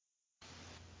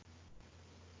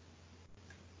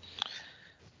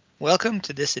Welcome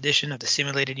to this edition of the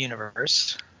Simulated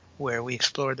Universe, where we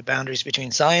explore the boundaries between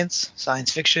science,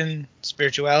 science fiction,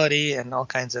 spirituality, and all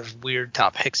kinds of weird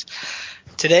topics.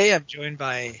 Today I'm joined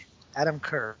by Adam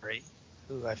Curry,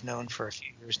 who I've known for a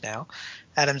few years now.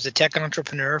 Adam's a tech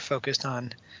entrepreneur focused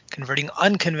on converting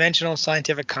unconventional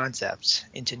scientific concepts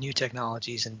into new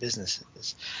technologies and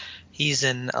businesses. He's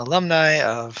an alumni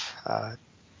of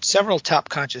several top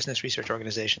consciousness research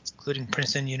organizations, including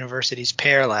Princeton University's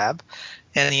PEAR Lab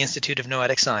and the Institute of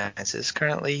Noetic Sciences.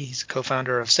 Currently, he's a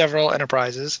co-founder of several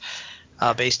enterprises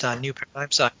based on new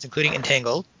paradigm science, including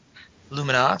Entangled,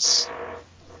 Luminos,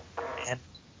 and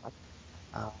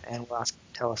will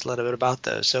tell us a little bit about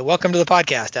those. So welcome to the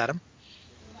podcast, Adam.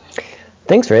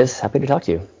 Thanks, Riz. Happy to talk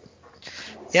to you.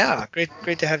 Yeah,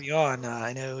 great to have you on.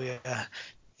 I know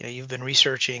you've been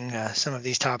researching some of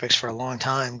these topics for a long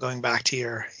time, going back to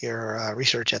your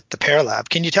research at the PEAR Lab.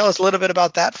 Can you tell us a little bit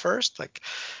about that first?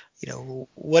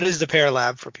 What is the PEAR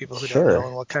Lab for people who don't know,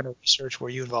 and what kind of research were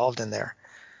you involved in there?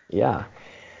 Yeah.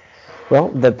 Well,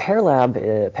 the PEAR Lab,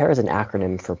 PEAR is an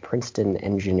acronym for Princeton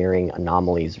Engineering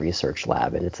Anomalies Research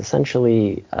Lab, and it's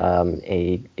essentially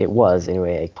a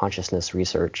consciousness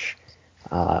research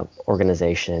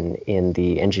organization in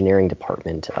the engineering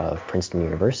department of Princeton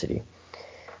University.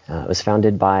 It was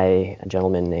founded by a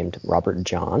gentleman named Robert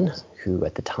John, who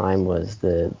at the time was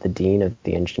the dean of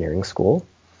the engineering school.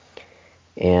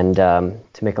 And to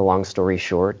make a long story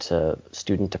short, a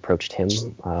student approached him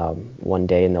one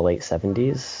day in the late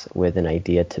 70s with an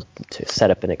idea to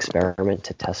set up an experiment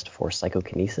to test for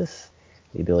psychokinesis,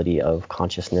 the ability of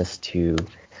consciousness to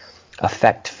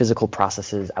affect physical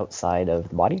processes outside of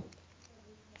the body.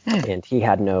 And he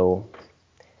had no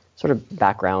sort of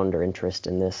background or interest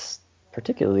in this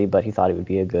particularly, but he thought it would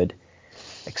be a good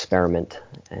experiment.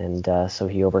 And so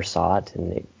he oversaw it,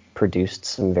 and it produced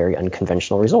some very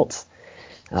unconventional results.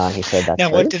 He said that's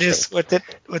now. What did his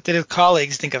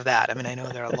colleagues think of that? I mean, I know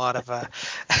there are a lot of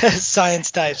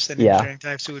science types and engineering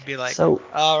types who would be like,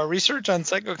 research on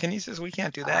psychokinesis, we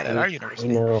can't do that at our university.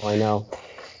 I know.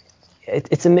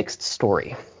 It's a mixed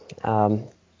story,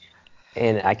 and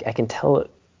I can tell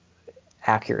it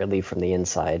accurately from the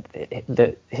inside.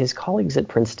 His colleagues at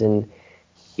Princeton,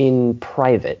 in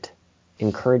private,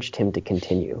 encouraged him to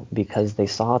continue because they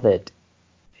saw that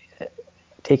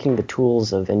taking the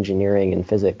tools of engineering and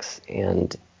physics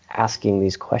and asking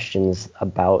these questions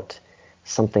about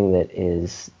something that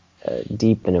is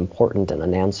deep and important and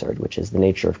unanswered, which is the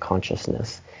nature of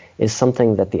consciousness, is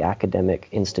something that the academic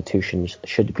institutions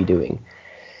should be doing.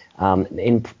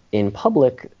 In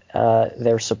public,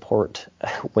 their support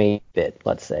waned a bit,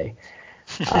 let's say.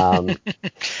 And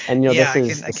this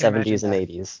is the 70s and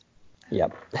 80s.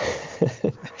 Yep.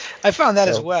 I found that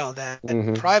as well, that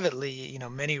privately,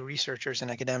 many researchers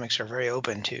and academics are very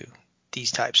open to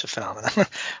these types of phenomena,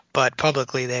 but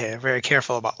publicly they are very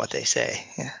careful about what they say.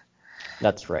 Yeah.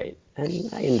 That's right. And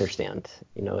I understand.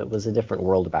 It was a different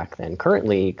world back then.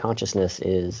 Currently, consciousness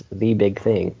is the big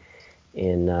thing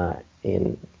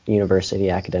in university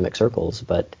academic circles,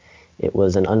 but it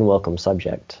was an unwelcome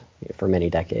subject for many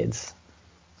decades.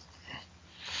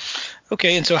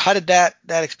 Okay, and so how did that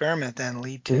experiment then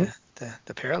lead to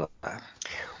the PEAR Lab?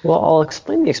 Well, I'll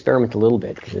explain the experiment a little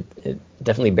bit because it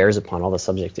definitely bears upon all the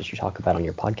subjects that you talk about on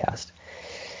your podcast.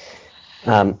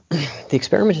 The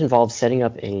experiment involved setting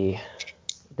up a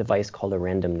device called a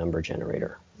random number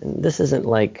generator. And this isn't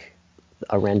like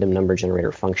a random number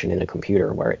generator function in a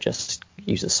computer where it just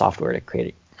uses software to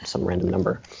create some random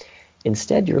number.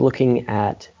 Instead, you're looking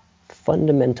at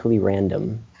fundamentally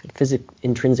random,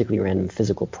 intrinsically random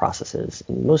physical processes.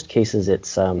 In most cases,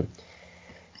 it's a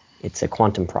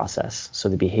quantum process. So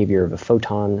the behavior of a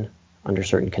photon under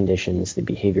certain conditions, the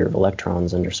behavior of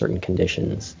electrons under certain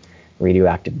conditions,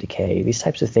 radioactive decay. These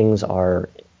types of things are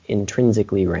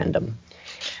intrinsically random.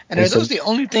 And are those the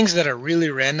only things that are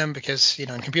really random? Because,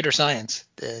 in computer science,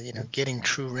 getting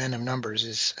true random numbers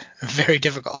is very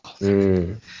difficult.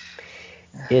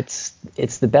 It's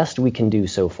the best we can do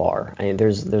so far. I mean,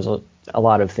 there's a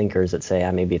lot of thinkers that say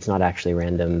maybe it's not actually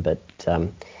random, but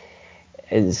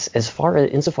insofar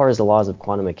as the laws of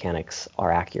quantum mechanics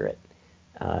are accurate,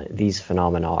 these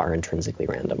phenomena are intrinsically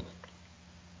random.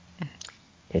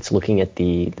 It's looking at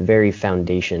the very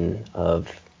foundation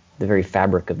of the very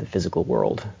fabric of the physical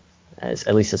world,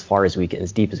 at least as far as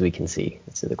as deep as we can see.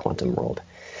 It's the quantum world.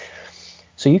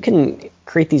 So you can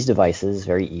create these devices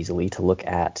very easily to look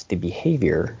at the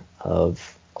behavior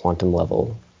of quantum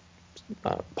level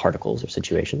particles or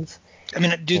situations. I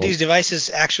mean, do these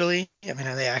devices actually,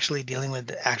 are they actually dealing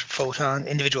with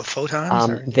individual photons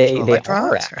or individual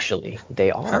electrons?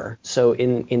 They are. So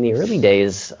in the early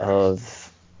days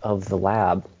of the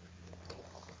lab,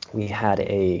 we had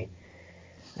I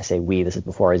say we, this is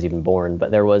before I was even born,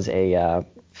 but there was a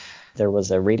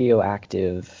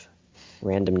radioactive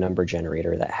random number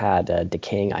generator that had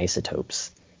decaying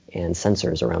isotopes and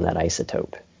sensors around that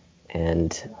isotope.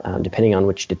 And depending on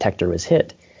which detector was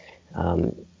hit,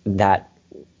 that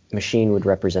machine would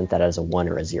represent that as a 1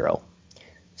 or a 0.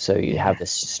 So you'd have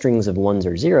this strings of 1s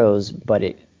or 0s, but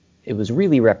it was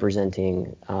really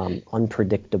representing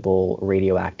unpredictable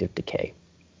radioactive decay.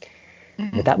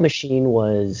 But that machine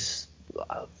was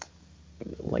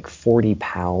like 40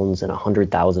 pounds and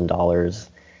 $100,000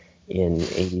 in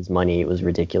 80s money. It was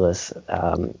ridiculous.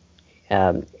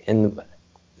 And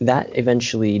that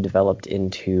eventually developed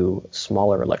into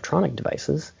smaller electronic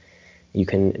devices. You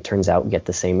can, it turns out, get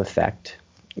the same effect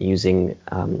using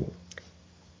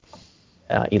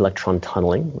electron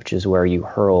tunneling, which is where you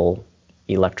hurl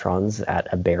electrons at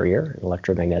a barrier, an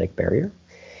electromagnetic barrier,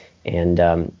 and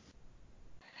tunnel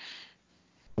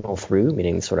through,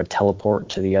 meaning sort of teleport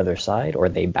to the other side, or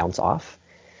they bounce off.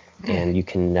 And you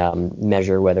can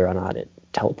measure whether or not it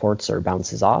teleports or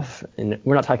bounces off. And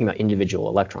we're not talking about individual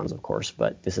electrons, of course,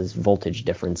 but this is voltage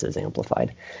differences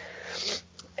amplified.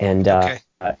 And that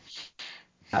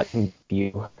can give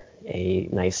you a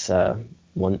nice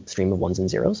one stream of 1s and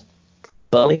 0s.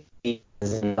 But lately,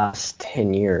 in the last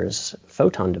 10 years,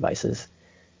 photon devices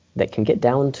that can get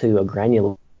down to a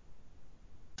granular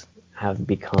have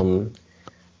become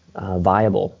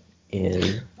viable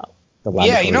in the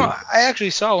laboratory. Yeah, I actually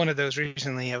saw one of those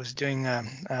recently. I was doing,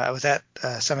 I was at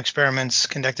some experiments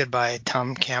conducted by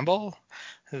Tom Campbell,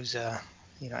 who's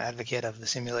advocate of the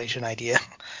simulation idea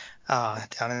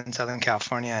down in Southern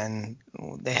California, and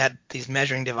they had these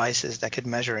measuring devices that could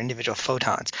measure individual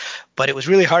photons. But it was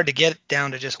really hard to get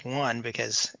down to just one,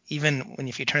 because even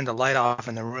if you turned the light off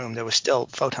in the room, there was still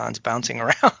photons bouncing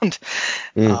around.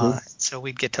 So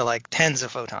we'd get to like tens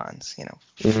of photons,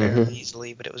 fairly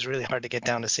easily, but it was really hard to get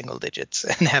down to single digits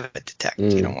and have it detect,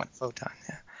 one photon.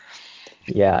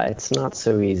 Yeah, it's not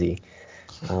so easy.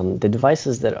 The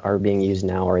devices that are being used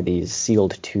now are these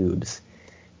sealed tubes,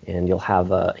 and you'll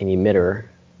have an emitter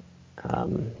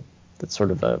that's sort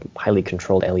of a highly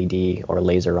controlled LED or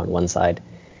laser on one side,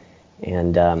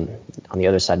 and on the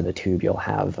other side of the tube you'll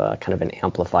have kind of an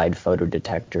amplified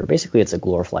photodetector. Basically, it's a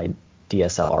glorified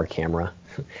DSLR camera.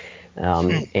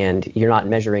 And you're not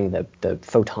measuring the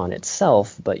photon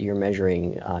itself, but you're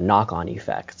measuring knock-on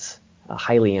effects,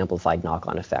 highly amplified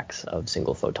knock-on effects of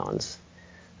single photons.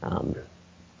 And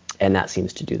that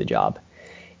seems to do the job.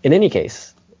 In any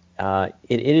case, it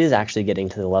is actually getting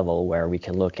to the level where we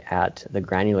can look at the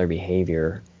granular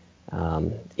behavior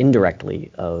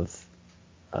indirectly of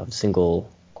single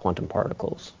quantum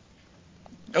particles.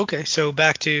 Okay, so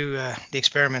back to the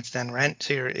experiments then, right?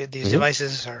 So these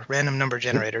devices are random number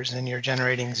generators, and you're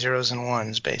generating 0s and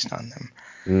 1s based on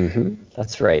them.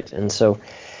 That's right. And so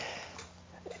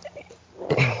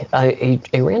a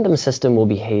random system will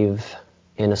behave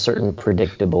in a certain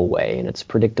predictable way, and it's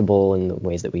predictable in the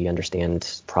ways that we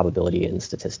understand probability and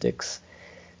statistics.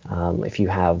 If you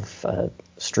have a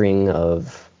string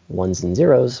of 1s and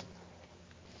 0s,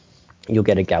 you'll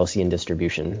get a Gaussian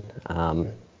distribution.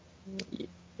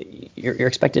 You're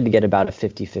expected to get about a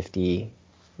 50-50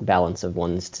 balance of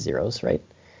 1s to 0s, right?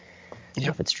 Yep.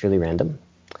 If it's truly random.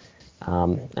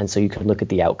 And so you could look at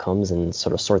the outcomes and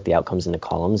sort of sort the outcomes into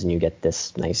columns, and you get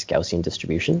this nice Gaussian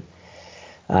distribution.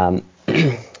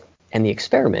 And the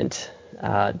experiment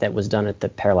that was done at the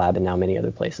PEAR lab and now many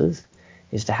other places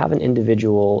is to have an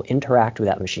individual interact with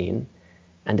that machine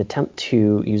and attempt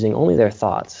to, using only their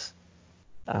thoughts,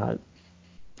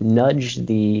 nudge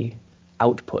the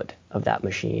output of that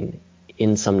machine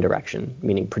in some direction,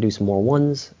 meaning produce more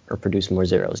 1s or produce more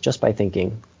 0s, just by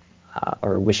thinking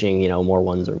or wishing, more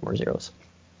 1s or more 0s.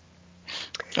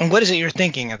 And what is it you're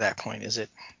thinking at that point? Is it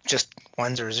just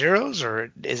 1s or 0s,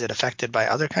 or is it affected by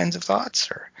other kinds of thoughts?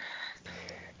 Or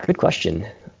Good question.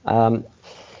 The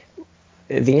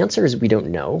answer is we don't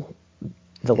know.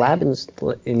 The lab in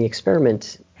the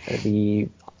experiment, the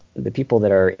people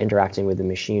that are interacting with the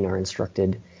machine are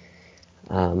instructed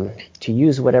to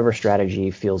use whatever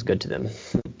strategy feels good to them.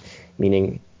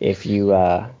 Meaning, if you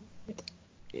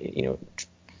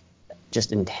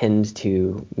just intend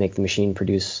to make the machine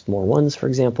produce more 1s, for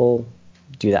example,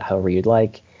 do that however you'd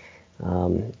like.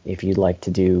 If you'd like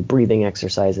to do breathing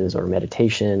exercises or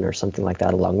meditation or something like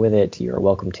that along with it, you're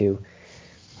welcome to.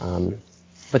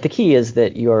 But the key is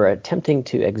that you're attempting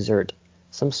to exert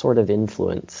some sort of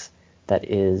influence that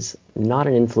is not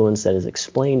an influence that is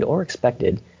explained or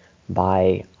expected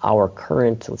by our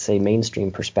current, let's say,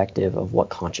 mainstream perspective of what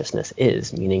consciousness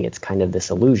is, meaning it's kind of this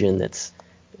illusion that's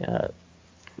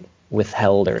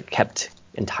withheld or kept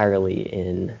entirely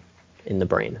in the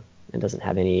brain and doesn't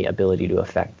have any ability to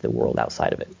affect the world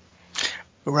outside of it.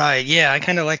 Right. Yeah. I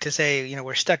kind of like to say,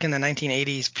 we're stuck in the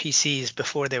 1980s PCs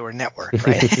before they were networked,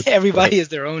 right? Everybody is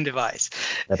their own device.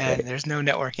 That's and right. There's no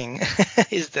networking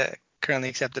is the currently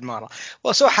accepted model.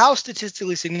 Well, so how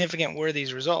statistically significant were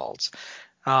these results?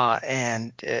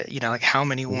 Like how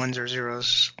many ones or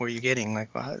zeros were you getting?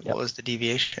 Like what Yep. was the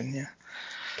deviation? Yeah.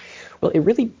 Well, it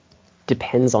really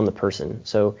depends on the person.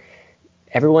 So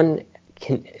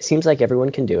it seems like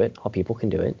everyone can do it. All people can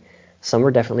do it. Some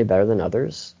are definitely better than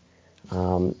others.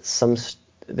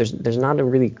 There's not a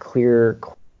really clear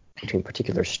between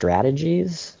particular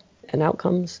strategies and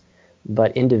outcomes,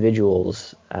 but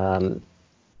individuals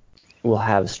will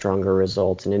have stronger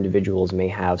results, and individuals may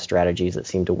have strategies that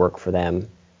seem to work for them,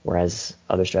 whereas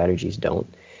other strategies don't.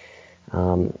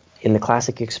 In the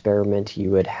classic experiment, you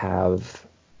would have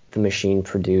the machine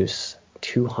produce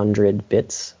 200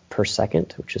 bits per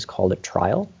second, which is called a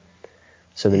trial.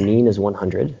 So the mean is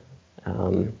 100.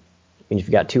 If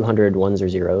you've got 200 ones or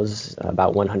zeros,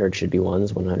 about 100 should be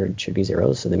ones, 100 should be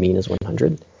zeros, so the mean is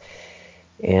 100.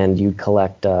 And you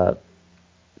collect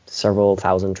several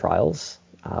thousand trials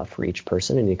for each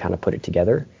person, and you kind of put it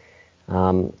together.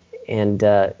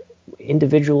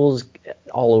 Individuals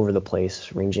all over the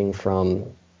place, ranging from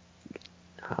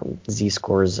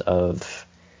z-scores of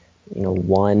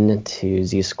 1 to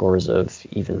z-scores of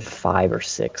even 5 or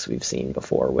 6 we've seen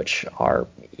before, which are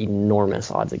enormous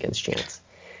odds against chance.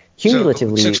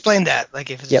 Cumulatively, so explain that.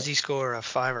 Like if it's yep. a z-score of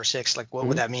 5 or 6, like what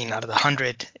would that mean out of the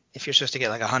 100? If you're supposed to get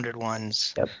like 100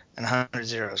 ones Yep. and 100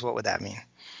 zeros, what would that mean?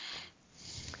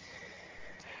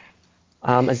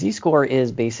 A z-score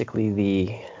is basically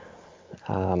the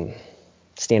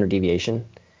standard deviation.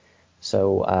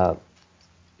 So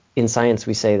in science,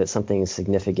 we say that something is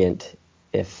significant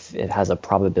if it has a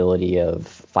probability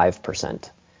of 5%.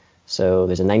 So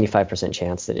there's a 95%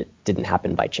 chance that it didn't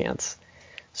happen by chance.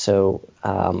 So,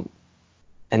 and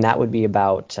that would be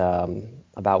about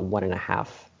 1.5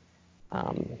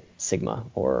 sigma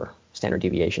or standard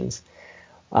deviations.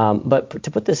 But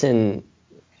to put this in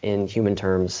human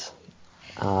terms,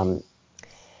 the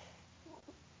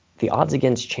odds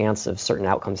against chance of certain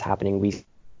outcomes happening, we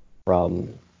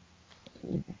from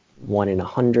 1 in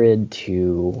 100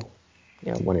 to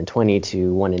 1 in 20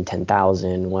 to 1 in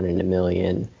 10,000, 1 in a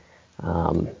million.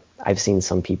 I've seen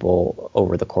some people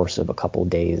over the course of a couple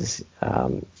days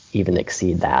even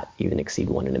exceed 1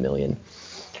 in a million.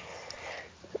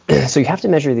 So you have to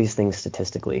measure these things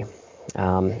statistically.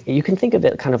 You can think of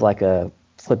it kind of like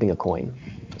flipping a coin.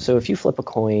 So if you flip a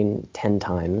coin 10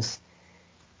 times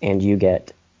and you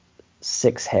get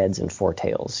 6 heads and 4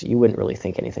 tails, you wouldn't really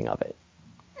think anything of it.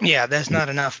 Yeah, there's not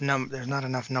enough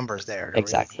numbers there to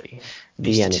Exactly. really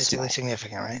be statistically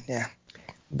significant, right? Yeah.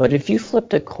 But if you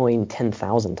flipped a coin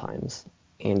 10,000 times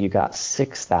and you got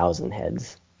 6,000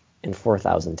 heads and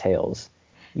 4,000 tails,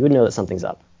 you would know that something's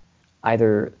up.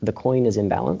 Either the coin is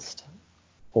imbalanced,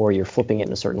 or you're flipping it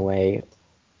in a certain way,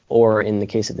 or in the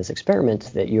case of this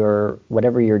experiment, that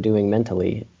whatever you're doing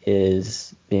mentally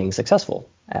is being successful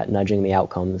at nudging the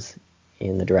outcomes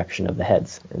in the direction of the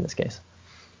heads in this case.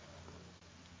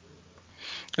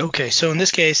 Okay, so in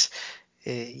this case,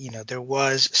 there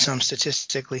was some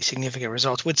statistically significant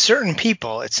results with certain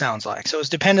people, it sounds like. So it's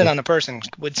dependent on the person.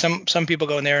 Would some people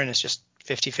go in there and it's just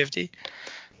 50-50?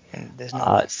 And there's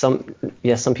no...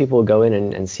 Some people would go in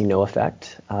and see no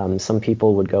effect. Some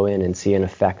people would go in and see an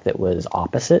effect that was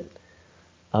opposite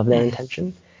of their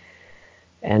intention.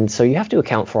 And so you have to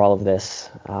account for all of this,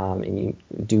 and you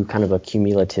do kind of a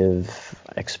cumulative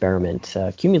experiment.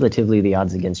 Cumulatively, the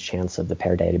odds against chance of the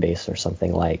PEAR database are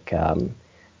something like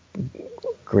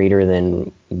greater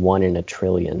than 1 in a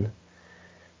trillion.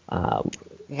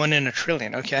 1 in a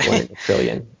trillion, okay. 1 in a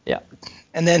trillion, yeah.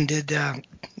 And then did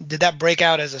that break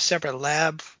out as a separate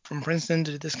lab from Princeton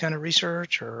to do this kind of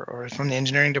research, or from the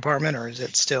engineering department, or is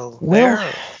it still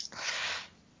there?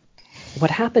 What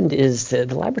happened is the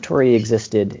laboratory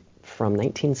existed from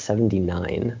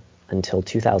 1979 until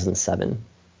 2007,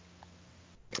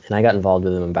 and I got involved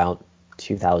with them about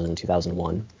 2000,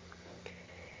 2001.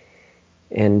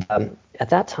 And at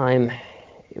that time,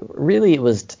 really it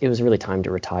was really time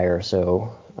to retire.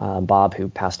 So Bob, who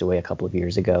passed away a couple of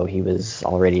years ago, he was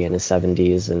already in his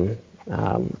 70s, and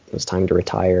it was time to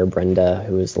retire. Brenda,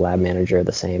 who was the lab manager,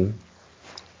 the same.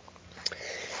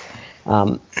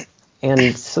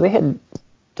 And so they had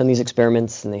done these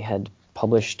experiments, and they had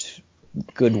published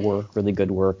really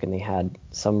good work, and they had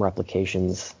some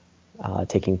replications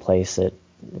taking place at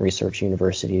research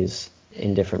universities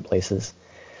in different places.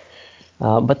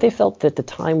 But they felt that the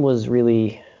time was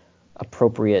really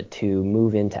appropriate to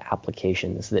move into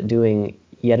applications, that doing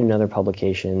yet another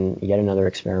publication, yet another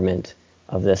experiment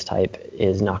of this type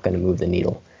is not going to move the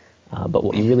needle. But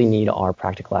what you really need are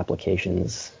practical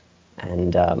applications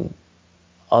and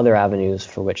other avenues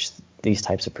for which these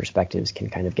types of perspectives can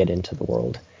kind of get into the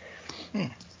world.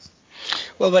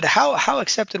 Well, but how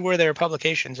accepted were their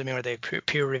publications? I mean, were they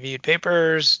peer-reviewed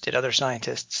papers? Did other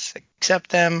scientists accept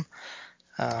them?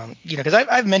 Because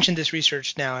I've mentioned this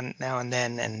research now and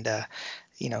then, and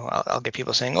I'll get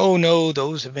people saying, "Oh no,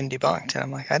 those have been debunked," and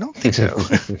I'm like, I don't think so.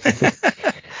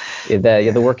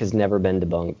 The work has never been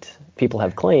debunked. People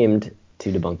have claimed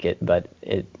to debunk it, but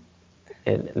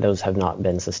those have not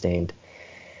been sustained.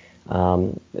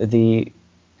 The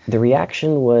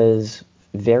reaction was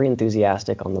very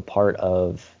enthusiastic on the part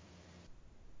of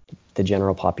the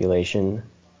general population,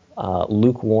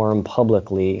 lukewarm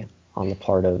publicly on the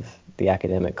part of their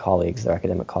academic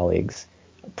colleagues.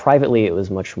 Privately, it was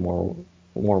much more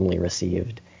warmly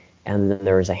received. And then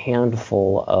there was a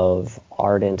handful of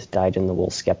ardent, dyed-in-the-wool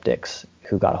skeptics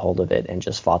who got hold of it and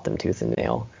just fought them tooth and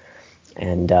nail,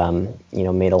 and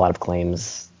made a lot of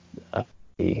claims of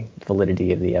the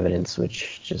validity of the evidence,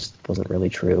 which just wasn't really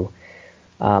true.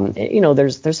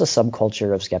 There's a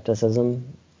subculture of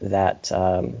skepticism that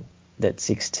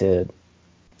seeks to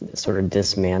sort of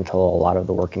dismantle a lot of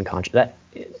the work in consciousness.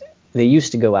 They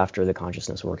used to go after the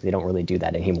consciousness work. They don't really do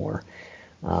that anymore.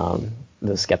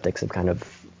 The skeptics have kind of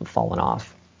fallen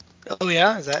off. Oh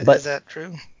yeah, is that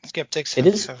true? Skeptics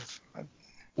have.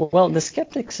 Well, the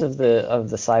skeptics of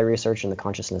the psi research and the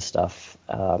consciousness stuff,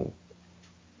 at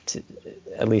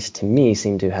least to me,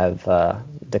 seem to have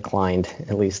declined.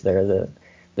 At least the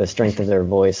strength of their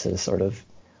voice has sort of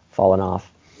fallen off.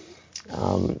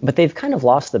 But they've kind of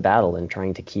lost the battle in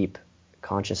trying to keep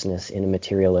consciousness in a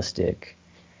materialistic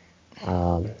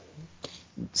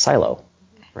silo,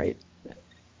 right?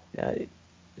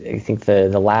 I think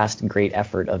the last great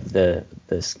effort of the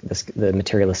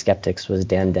materialist skeptics was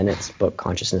Dan Dennett's book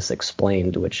Consciousness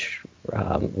Explained, which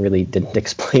really didn't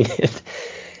explain it.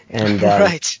 And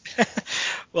right.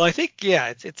 Well, I think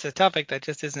it's a topic that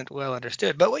just isn't well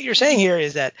understood. But what you're saying here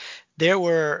is that there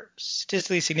were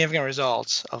statistically significant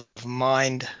results of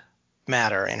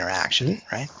mind-matter interaction,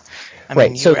 right? I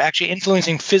mean, you were actually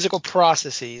influencing physical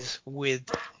processes with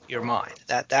your mind.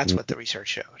 That's what the research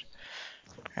showed,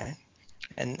 right?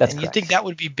 And you think that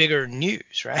would be bigger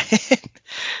news, right?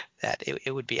 That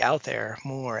it would be out there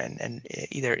more, and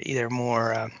either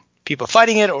more people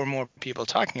fighting it or more people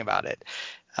talking about it.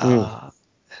 But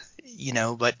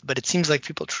it seems like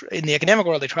people in the academic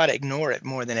world, they try to ignore it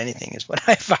more than anything, is what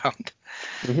I found.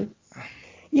 Mm-hmm.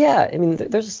 Yeah, I mean,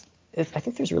 I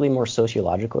think there's really more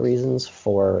sociological reasons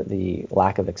for the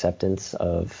lack of acceptance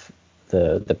of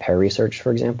the PEAR research,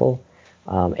 for example.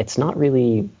 It's not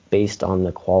really based on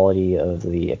the quality of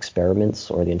the experiments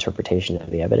or the interpretation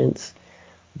of the evidence,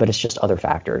 but it's just other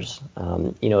factors.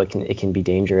 It can be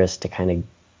dangerous to kind of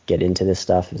get into this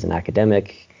stuff as an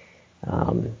academic.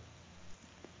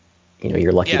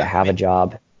 You're lucky to have a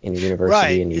job in a university,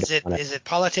 right? And is it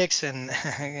politics and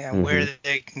where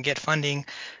they can get funding?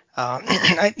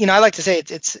 I like to say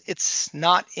it's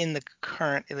not in the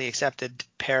currently accepted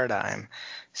paradigm,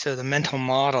 so the mental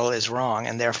model is wrong,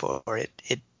 and therefore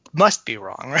it must be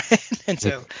wrong, right? And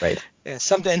so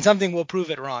something will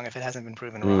prove it wrong if it hasn't been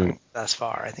proven wrong thus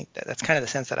far. I think that's kind of the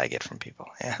sense that I get from people.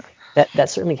 Yeah. That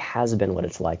certainly has been what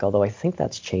it's like, although I think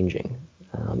that's changing.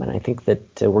 And I think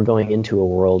that we're going into a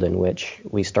world in which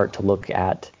we start to look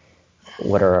at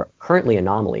what are currently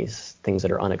anomalies, things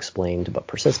that are unexplained but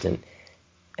persistent,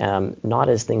 not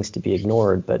as things to be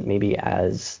ignored, but maybe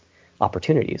as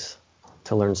opportunities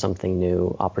to learn something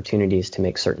new, opportunities to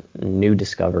make certain new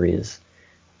discoveries,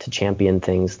 to champion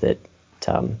things that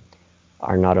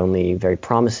are not only very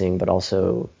promising, but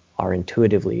also are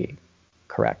intuitively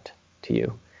correct to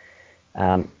you.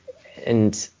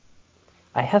 And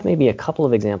I have maybe a couple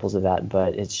of examples of that,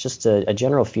 but it's just a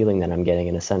general feeling that I'm getting,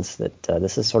 in a sense that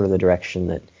this is sort of the direction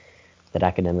that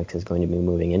academics is going to be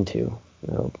moving into,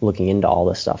 looking into all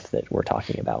the stuff that we're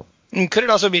talking about. And could it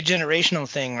also be a generational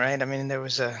thing, right? I mean, there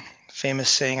was a famous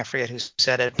saying, I forget who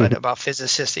said it, but about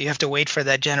physicists, that you have to wait for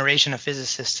that generation of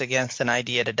physicists against an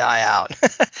idea to die out.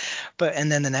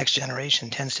 And then the next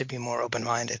generation tends to be more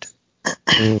open-minded.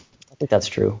 I think that's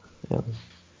true. Yeah.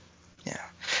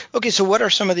 Okay, so what are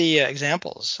some of the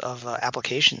examples of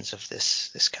applications of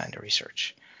this kind of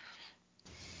research?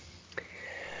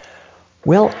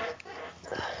 Well,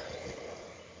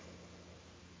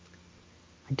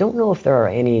 I don't know if there are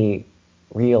any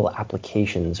real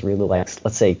applications, really, like,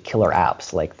 let's say, killer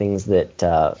apps, like things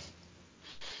that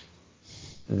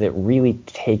really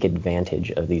take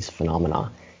advantage of these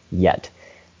phenomena yet.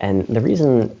 And the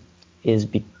reason is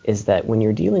that when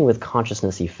you're dealing with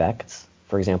consciousness effects,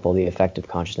 for example, the effect of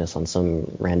consciousness on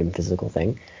some random physical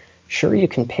thing, sure, you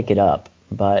can pick it up,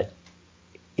 but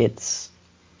there's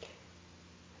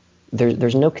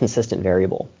no consistent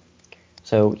variable.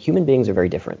 So human beings are very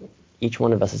different. Each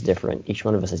one of us is different. Each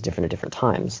one of us is different at different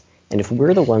times. And if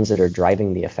we're the ones that are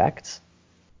driving the effects,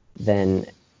 then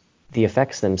the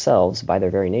effects themselves, by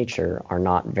their very nature, are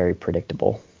not very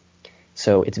predictable.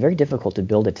 So it's very difficult to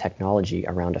build a technology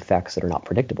around effects that are not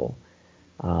predictable,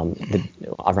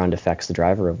 around effects the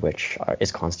driver of which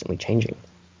is constantly changing.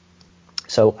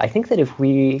 So I think that if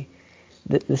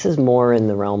this is more in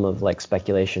the realm of like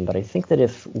speculation, but I think that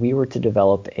if we were to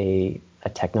develop a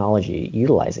technology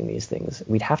utilizing these things,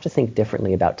 we'd have to think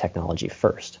differently about technology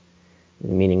first,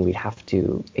 meaning we'd have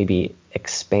to maybe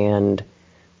expand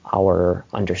our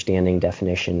understanding,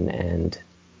 definition, and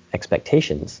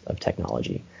expectations of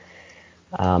technology.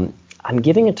 I'm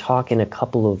giving a talk in a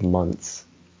couple of months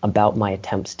about my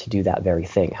attempts to do that very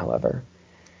thing, however,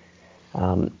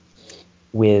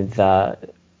 with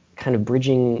kind of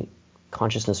bridging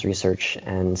consciousness research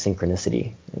and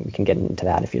synchronicity. We can get into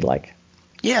that if you'd like.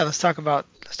 Yeah, let's talk about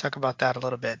that a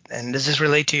little bit. And does this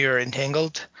relate to your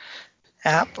Entangled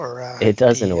app, or it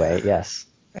does in a way, yes.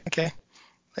 Okay.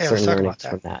 Yeah, Certain let's talk learnings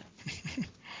about that. From that.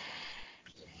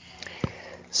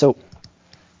 So,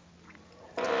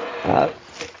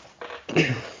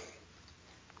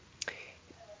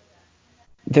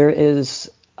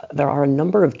 there are a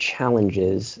number of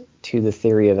challenges to the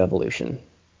theory of evolution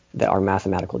that are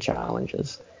mathematical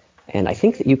challenges. And I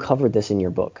think that you covered this in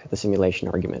your book, The Simulation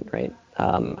Argument, right?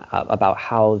 About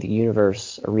how the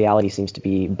universe or reality seems to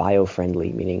be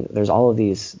bio-friendly, meaning there's all of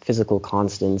these physical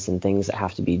constants and things that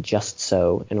have to be just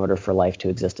so in order for life to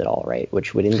exist at all, right?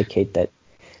 Which would indicate that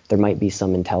there might be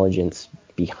some intelligence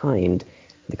behind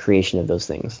the creation of those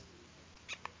things.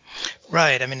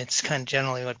 Right. I mean, it's kind of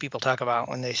generally what people talk about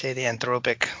when they say the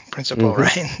anthropic principle,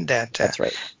 right? That's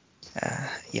right.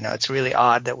 It's really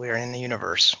odd that we're in the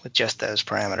universe with just those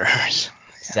parameters.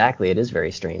 Exactly. It is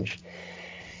very strange.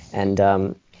 And,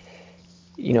 I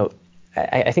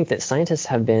think that scientists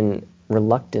have been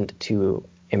reluctant to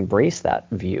embrace that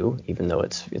view, even though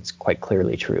it's quite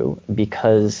clearly true,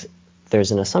 because there has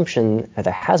been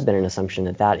an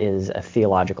assumption that is a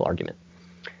theological argument,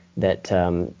 that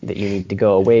you need to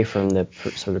go away from the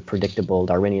sort of predictable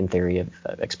Darwinian theory of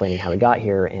explaining how we got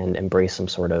here and embrace some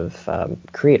sort of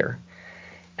creator.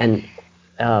 And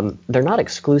they're not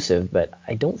exclusive, but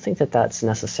I don't think that that's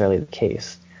necessarily the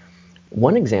case.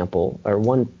 One example, or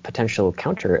one potential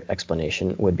counter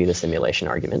explanation, would be the simulation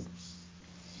argument,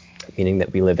 meaning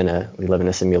that we live in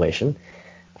a simulation,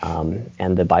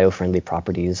 and the bio-friendly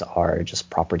properties are just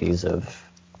properties of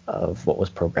what was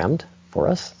programmed for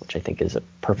us, which I think is a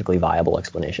perfectly viable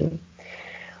explanation.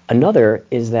 Another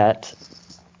is that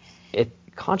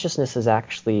consciousness is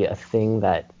actually a thing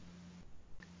that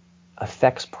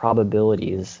affects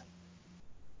probabilities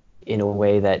in a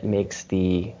way that makes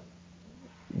the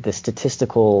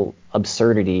statistical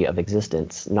absurdity of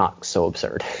existence not so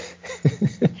absurd.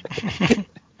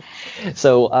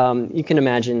 So you can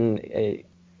imagine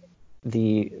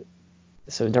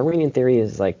so Darwinian theory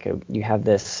is like you have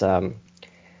this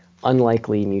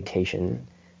unlikely mutation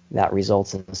that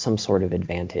results in some sort of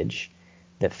advantage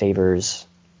that favors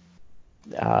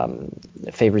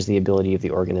the ability of the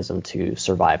organism to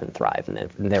survive and thrive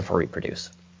and therefore reproduce.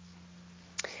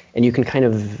 And you can kind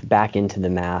of back into the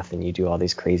math and you do all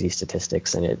these crazy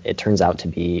statistics, and it turns out to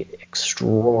be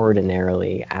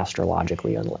extraordinarily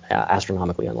astronomically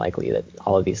unlikely that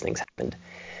all of these things happened.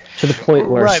 To the point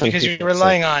where because you're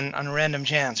relying on random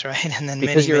chance, right? And then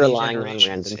because you're relying on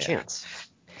random chance.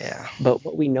 Yeah. But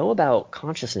what we know about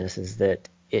consciousness is that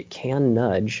it can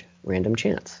nudge random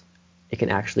chance. It can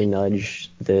actually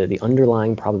nudge the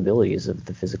underlying probabilities of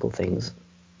the physical things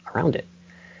around it.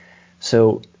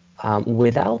 So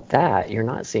without that, you're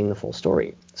not seeing the full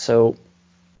story. So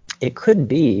it could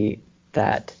be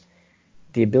that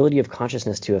the ability of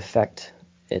consciousness to affect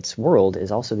its world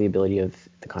is also the ability of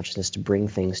the consciousness to bring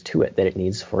things to it that it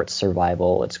needs for its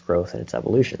survival, its growth, and its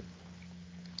evolution.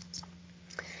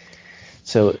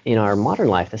 So in our modern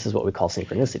life, this is what we call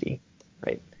synchronicity,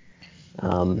 right?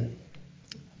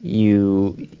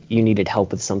 You needed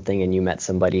help with something and you met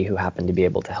somebody who happened to be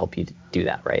able to help you do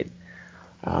that, right?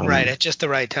 Right, at just the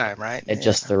right time, right? At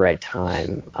just the right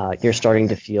time. You're starting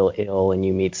to feel ill and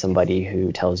you meet somebody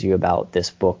who tells you about this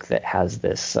book that has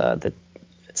this,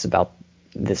 it's about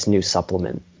this new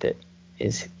supplement that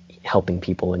is helping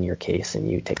people in your case, and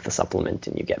you take the supplement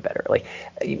and you get better. Like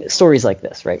stories like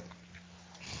this, right?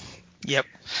 Yep.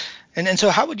 And so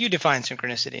how would you define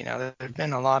synchronicity? Now, there have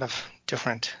been a lot of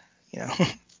different,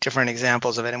 different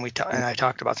examples of it, and I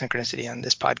talked about synchronicity on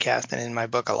this podcast and in my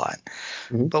book a lot.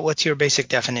 Mm-hmm. But what's your basic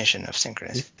definition of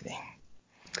synchronicity?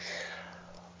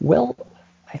 Well,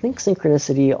 I think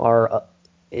synchronicity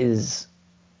is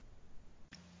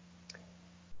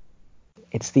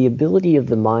it's the ability of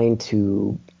the mind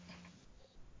to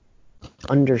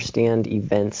understand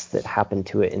events that happen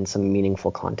to it in some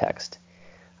meaningful context.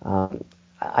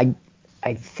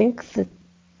 I think that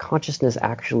consciousness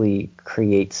actually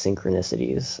creates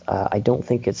synchronicities. I don't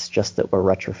think it's just that we're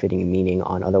retrofitting meaning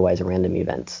on otherwise random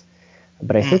events,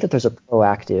 but I think that there's a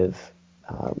proactive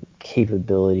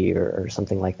capability or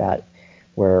something like that,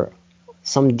 where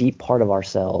some deep part of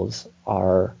ourselves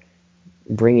are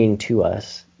bringing to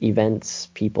us events,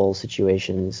 people,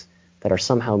 situations that are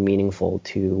somehow meaningful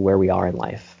to where we are in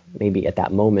life, maybe at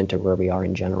that moment or where we are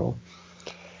in general.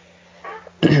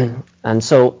 And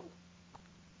so,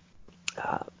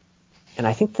 and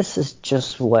I think this is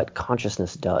just what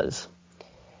consciousness does.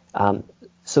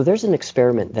 So there's an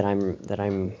experiment that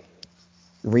I'm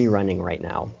rerunning right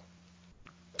now.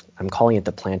 I'm calling it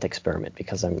the plant experiment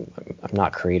because I'm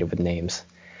not creative with names.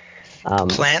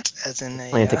 Plant, as in a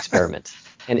plant experiment,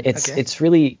 and it's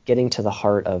really getting to the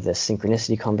heart of this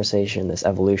synchronicity conversation, this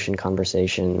evolution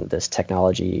conversation, this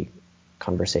technology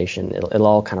conversation. It'll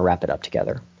all kind of wrap it up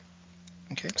together.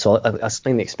 Okay. So I'll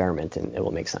explain the experiment, and it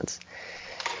will make sense.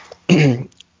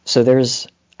 So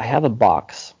I have a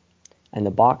box, and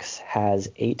the box has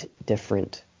 8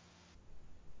 different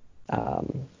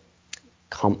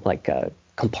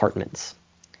compartments.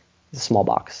 It's a small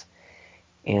box,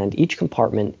 and each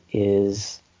compartment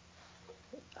is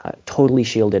totally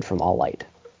shielded from all light.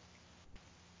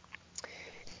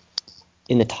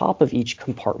 In the top of each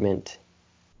compartment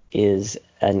is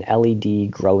an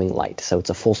LED growing light, so it's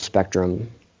a full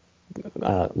spectrum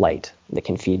light that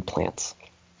can feed plants.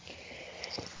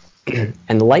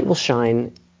 And the light will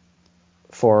shine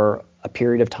for a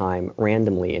period of time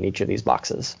randomly in each of these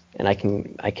boxes, and I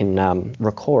can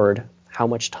record how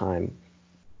much time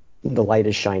the light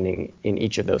is shining in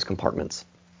each of those compartments.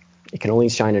 It can only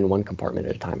shine in one compartment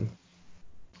at a time.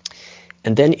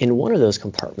 And then in one of those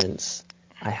compartments,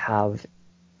 I have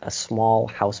a small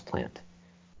houseplant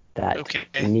that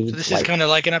needs So this light. is kind of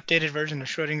like an updated version of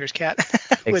Schrodinger's cat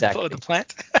Exactly. with the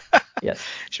plant. Yes.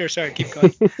 Sure. Sorry. Keep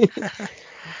going.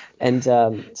 And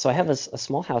so I have a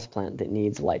small houseplant that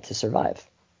needs light to survive.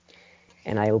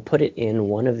 And I will put it in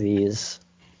one of these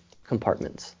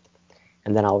compartments.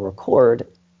 And then I'll record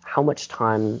how much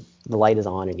time the light is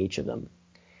on in each of them.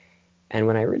 And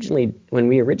when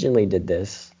we originally did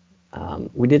this,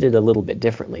 we did it a little bit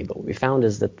differently, but what we found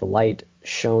is that the light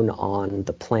shone on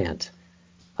the plant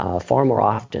far more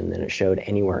often than it shown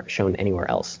anywhere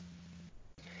else.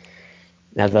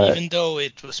 Now Even though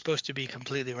it was supposed to be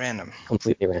completely random.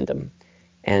 Completely random.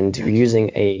 And you're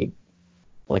using a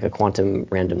quantum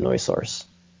random noise source.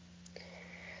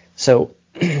 So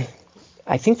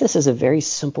I think this is a very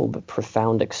simple but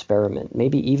profound experiment,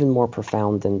 maybe even more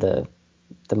profound than the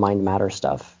mind matter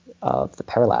stuff of the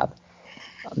PEAR lab,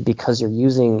 because you're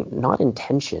using not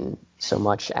intention so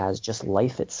much as just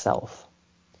life itself.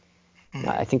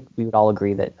 I think we would all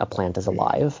agree that a plant is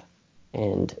alive,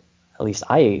 and at least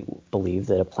I believe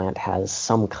that a plant has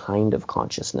some kind of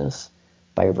consciousness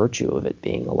by virtue of it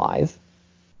being alive.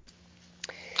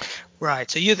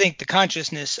 Right. So you think the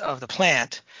consciousness of the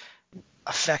plant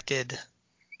affected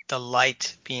the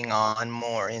light being on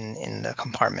more in the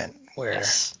compartment where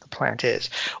the plant is?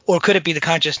 Or could it be the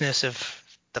consciousness of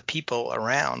the people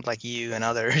around, like you and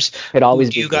others? It always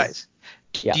be you guys.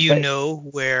 Yeah, do you know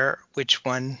which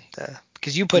one?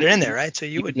 Because you put it in there, right? So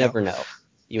you would never know.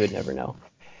 You would never know.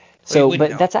 So, so,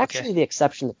 but that's actually the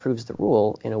exception that proves the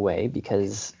rule in a way,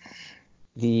 because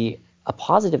a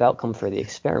positive outcome for the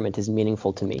experiment is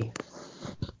meaningful to me,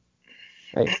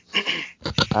 right?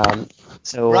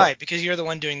 Right, because you're the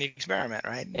one doing the experiment,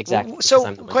 right? Exactly.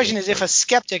 So the question is, if a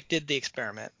skeptic did the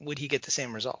experiment, would he get the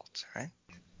same results, right?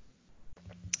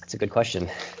 That's a good question.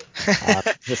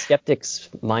 The skeptic's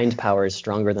mind power is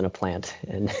stronger than a plant,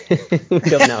 and we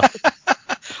don't know.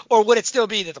 Or would it still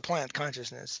be that the plant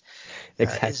consciousness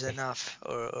is enough,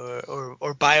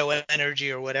 or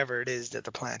bioenergy, or whatever it is that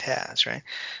the plant has, right?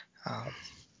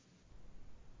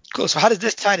 Cool. So how does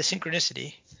this tie to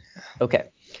synchronicity? Okay.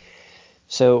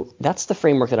 So that's the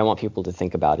framework that I want people to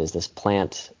think about, is this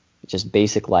plant, just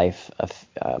basic life,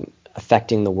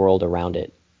 affecting the world around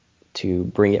it to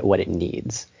bring it what it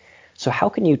needs. So how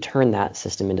can you turn that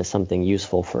system into something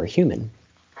useful for a human?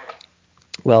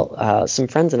 Well, some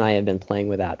friends and I have been playing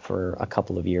with that for a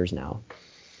couple of years now.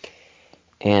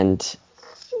 And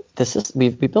we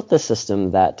built this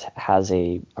system that has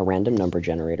a random number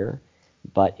generator,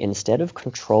 but instead of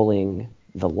controlling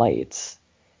the lights,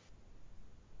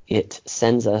 it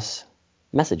sends us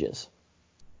messages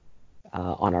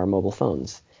on our mobile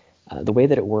phones. The way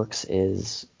that it works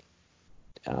is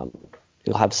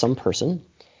you'll have some person,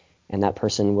 and that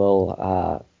person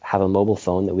will have a mobile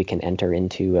phone that we can enter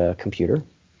into a computer,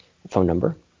 a phone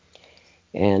number,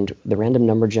 and the random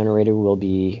number generator will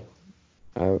be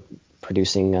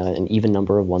producing an even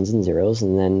number of ones and zeros,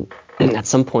 and then at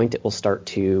some point it will start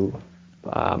to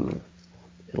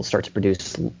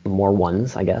produce more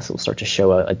ones, I guess. It will start to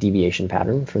show a deviation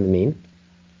pattern from the mean.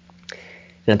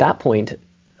 And at that point,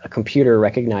 a computer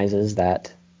recognizes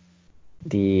that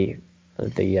the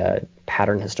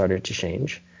pattern has started to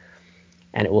change,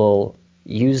 and it will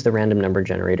use the random number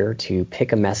generator to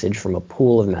pick a message from a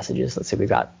pool of messages. Let's say we've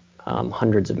got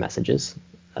hundreds of messages,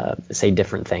 say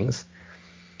different things,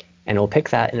 and it'll pick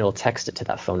that and it'll text it to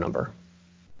that phone number.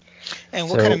 And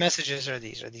what kind of messages are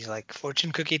these? Are these like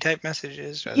fortune cookie type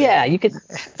messages?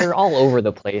 They're all over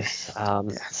the place.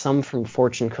 Some from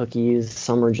fortune cookies,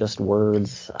 some are just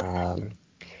words.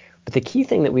 But the key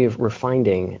thing that we've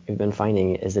been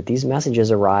finding is that these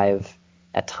messages arrive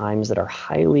at times that are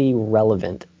highly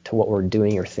relevant to what we're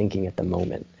doing or thinking at the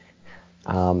moment.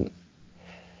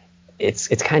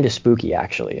 It's kind of spooky,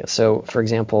 actually. So, for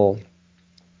example,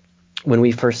 when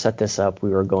we first set this up, we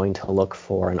were going to look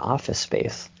for an office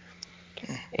space.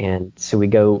 And so we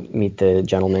go meet the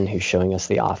gentleman who's showing us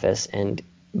the office, and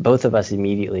both of us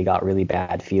immediately got really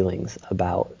bad feelings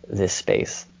about this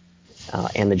space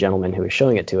and the gentleman who was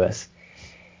showing it to us.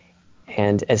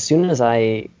 And as soon as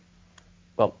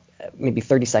maybe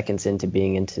 30 seconds into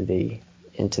being into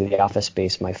the office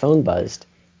space, my phone buzzed,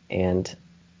 and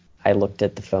I looked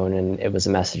at the phone, and it was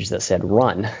a message that said,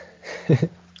 "Run."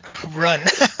 Run.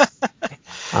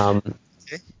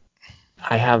 Okay.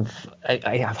 I have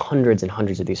hundreds and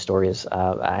hundreds of these stories.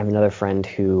 I have another friend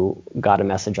who got a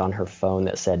message on her phone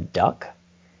that said "duck"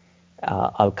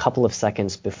 a couple of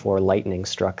seconds before lightning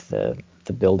struck the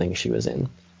building she was in.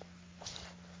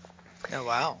 Oh,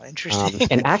 wow. Interesting.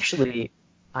 And actually,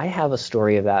 I have a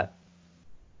story of that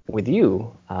with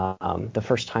you the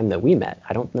first time that we met.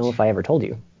 I don't know if I ever told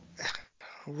you.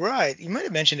 Right. You might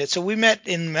have mentioned it. So we met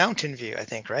in Mountain View, I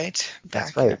think, right?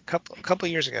 That's right. A couple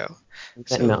years ago. We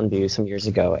met in Mountain View some years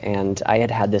ago, and I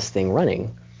had this thing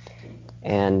running.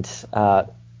 And I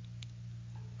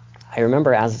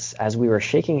remember as we were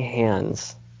shaking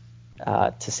hands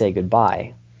to say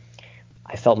goodbye,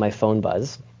 I felt my phone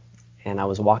buzz, and I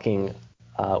was walking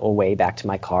away back to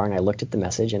my car, and I looked at the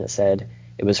message, and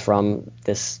it was from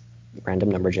this random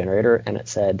number generator, and it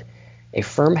said, "A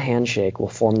firm handshake will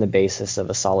form the basis of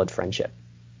a solid friendship."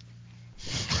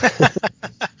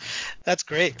 That's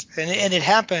great. And it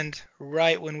happened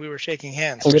right when we were shaking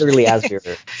hands. Literally as we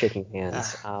were shaking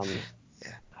hands. Yeah.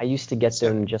 I used to get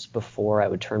them just before I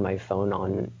would turn my phone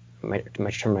on,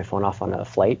 turn my phone off on a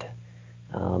flight.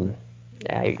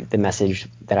 The message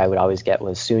that I would always get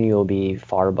was, "Soon you will be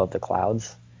far above the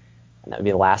clouds." And that would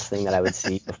be the last thing that I would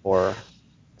see before.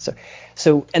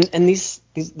 So these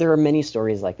there are many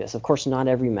stories like this. Of course, not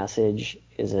every message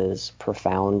is as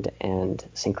profound and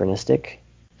synchronistic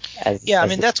as. Yeah, I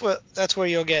mean that's where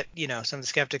you'll get some of the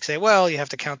skeptics say, well, you have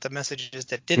to count the messages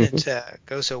that didn't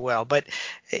go so well. But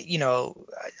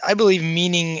I believe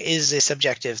meaning is a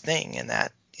subjective thing, and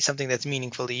that something that's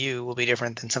meaningful to you will be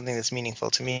different than something that's meaningful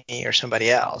to me or somebody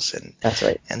else. And that's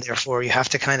right. And therefore, you have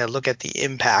to kind of look at the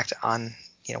impact on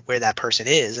where that person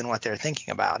is and what they're thinking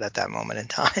about at that moment in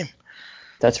time.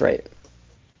 That's right.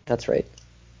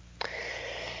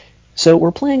 So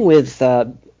we're playing with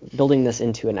building this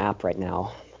into an app right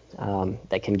now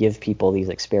that can give people these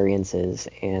experiences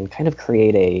and kind of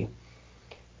create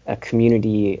a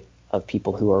community of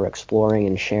people who are exploring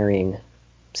and sharing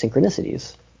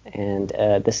synchronicities. And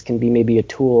this can be maybe a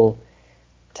tool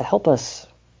to help us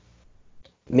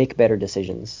make better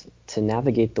decisions, to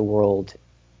navigate the world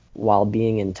while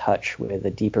being in touch with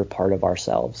a deeper part of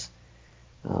ourselves,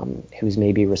 who's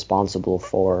maybe responsible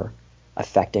for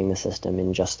affecting the system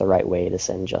in just the right way to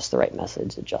send just the right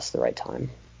message at just the right time.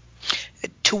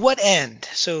 To what end?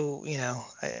 So,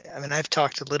 I mean, I've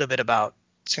talked a little bit about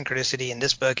synchronicity in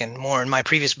this book and more in my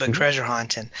previous book, Treasure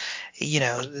Hunt. And,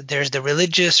 there's the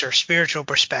religious or spiritual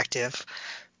perspective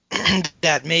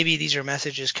that maybe these are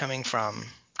messages coming from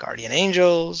guardian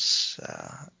angels,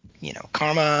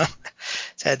 karma.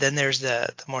 Then there's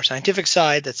the more scientific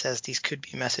side that says these could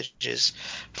be messages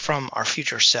from our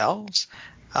future selves.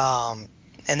 And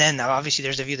then obviously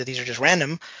there's the view that these are just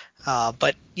random.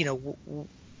 But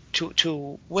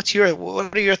what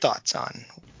are your thoughts on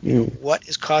what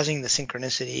is causing the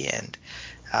synchronicity, and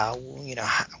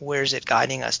where is it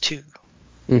guiding us to?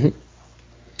 Mm-hmm.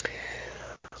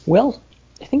 Well,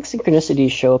 I think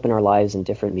synchronicities show up in our lives in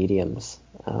different mediums.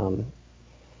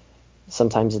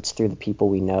 Sometimes it's through the people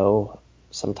we know.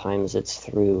 Sometimes it's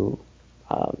through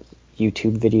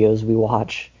YouTube videos we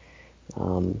watch.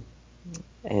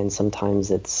 And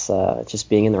sometimes it's just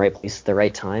being in the right place at the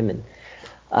right time.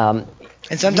 And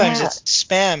sometimes it's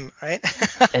spam, right?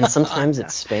 And sometimes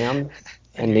it's spam.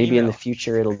 And maybe in the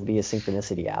future it'll be a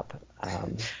synchronicity app.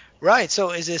 Right.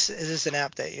 So is this an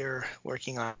app that you're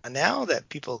working on now that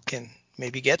people can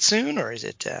maybe get soon, or is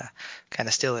it kind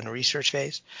of still in a research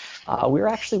phase? We're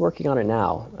actually working on it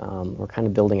now. We're kind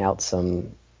of building out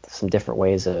some different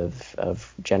ways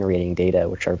of generating data,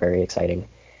 which are very exciting.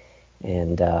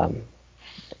 And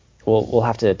we'll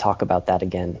have to talk about that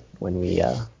again when we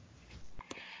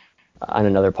on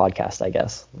another podcast, I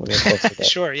guess. When we're closer to,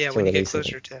 sure. Yeah. When you get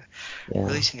closer it. to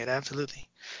releasing it, absolutely.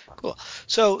 Cool.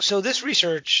 So this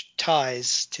research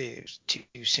ties to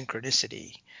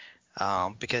synchronicity.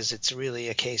 Because it's really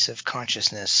a case of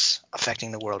consciousness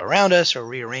affecting the world around us or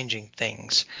rearranging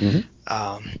things. Mm-hmm.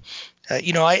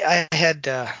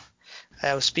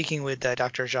 I was speaking with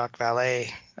Dr. Jacques Vallée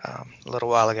a little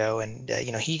while ago, and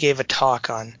he gave a talk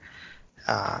on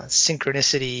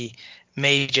synchronicity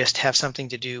may just have something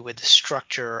to do with the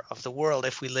structure of the world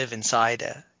if we live inside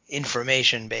a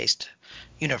information-based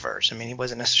universe. I mean, he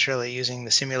wasn't necessarily using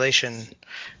the simulation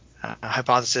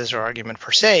hypothesis or argument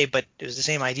per se, but it was the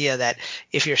same idea that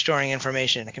if you're storing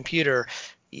information in a computer,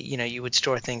 you would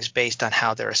store things based on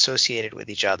how they're associated with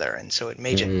each other, and so it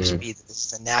may just be that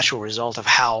it's the natural result of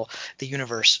how the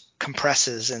universe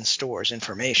compresses and stores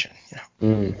information.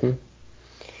 Mm-hmm.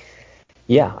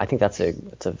 Yeah, I think that's a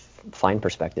fine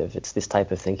perspective. It's this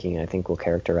type of thinking I think will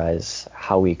characterize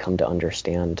how we come to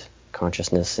understand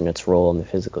consciousness and its role in the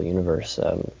physical universe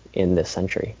in this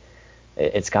century.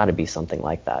 It's got to be something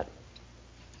like that.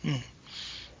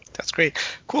 That's great.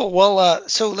 Cool. Well,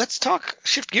 so let's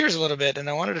shift gears a little bit, and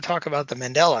I wanted to talk about the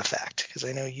Mandela Effect, because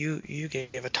I know you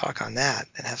gave a talk on that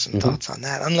and have some thoughts on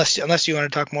that, unless you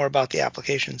want to talk more about the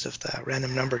applications of the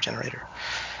random number generator.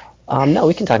 No,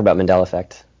 we can talk about Mandela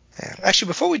Effect. Yeah. Actually,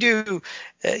 before we do,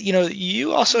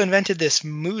 you also invented this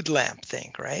mood lamp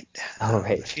thing, right?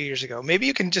 Right. A few years ago. Maybe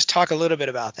you can just talk a little bit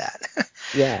about that.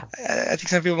 Yeah. I think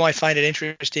some people might find it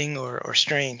interesting or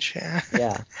strange.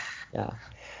 Yeah.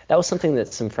 That was something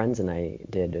that some friends and I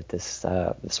did at this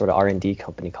sort of R&D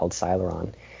company called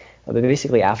Celeron. But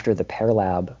basically, after the PEAR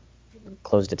lab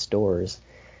closed its doors,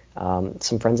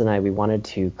 some friends and I, we wanted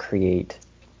to create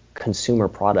consumer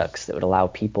products that would allow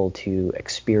people to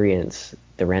experience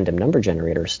the random number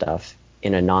generator stuff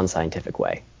in a non-scientific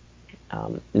way,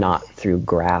 not through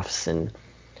graphs and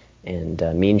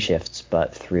mean shifts,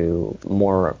 but through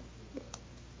more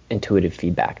intuitive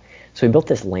feedback. So we built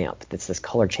this lamp that's this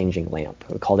color-changing lamp.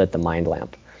 We called it the mind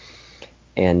lamp.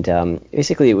 And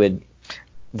basically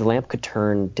the lamp could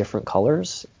turn different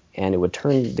colors, and it would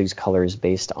turn these colors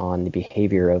based on the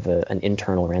behavior of an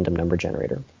internal random number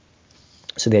generator.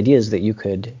 So the idea is that you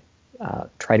could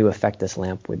try to affect this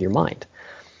lamp with your mind.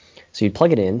 So you'd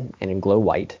plug it in, and it'd glow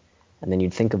white, and then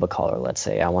you'd think of a color. Let's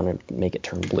say I want to make it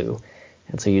turn blue.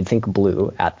 And so you'd think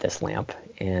blue at this lamp,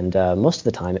 and most of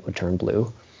the time it would turn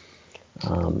blue.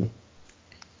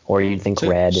 Or you'd think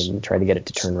red and try to get it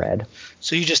to turn red.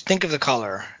 So you just think of the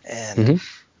color, and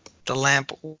the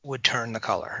lamp would turn the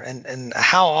color. And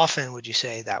how often would you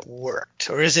say that worked?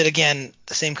 Or is it, again,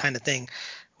 the same kind of thing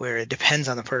where it depends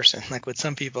on the person? Like with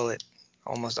some people, it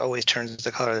almost always turns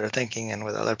the color they're thinking, and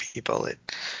with other people, it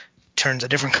turns a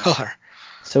different color.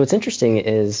 So what's interesting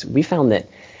is we found that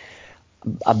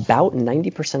about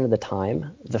 90% of the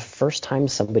time, the first time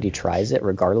somebody tries it,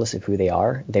 regardless of who they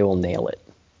are, they will nail it.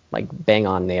 Like bang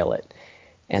on nail it.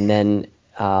 And then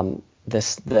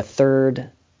the third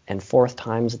and fourth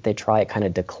times that they try, it kind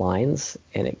of declines,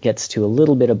 and it gets to a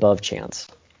little bit above chance.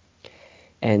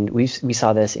 And we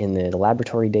saw this in the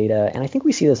laboratory data, and I think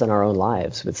we see this in our own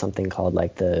lives with something called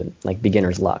like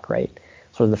beginner's luck, right?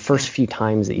 So the first few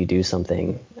times that you do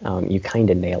something, you kind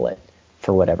of nail it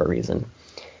for whatever reason.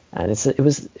 And it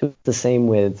was the same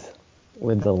with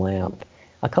the lamp.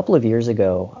 A couple of years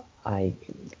ago, I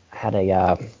had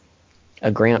a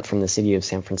grant from the city of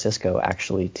San Francisco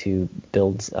actually to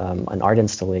build an art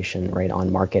installation right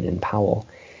on Market in Powell.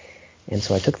 And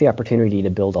so I took the opportunity to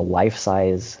build a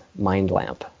life-size mind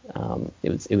lamp.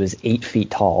 It was 8 feet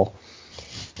tall,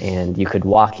 and you could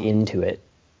walk into it,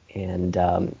 and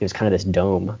it was kind of this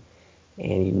dome.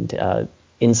 And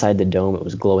inside the dome, it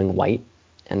was glowing white,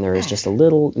 and there was just a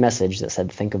little message that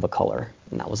said, "Think of a color,"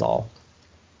 and that was all.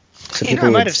 So I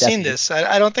people might would have step seen in. this.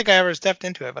 I don't think I ever stepped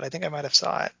into it, but I think I might have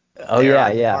saw it Oh there yeah,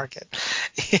 on the yeah. market.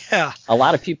 Yeah, A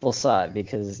lot of people saw it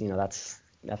because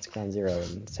that's ground zero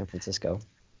in San Francisco.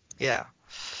 yeah.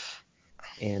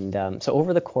 And so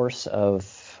over the course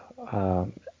of uh,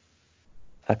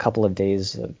 a couple of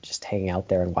days of just hanging out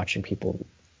there and watching people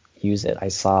use it, I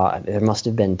saw there must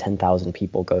have been 10,000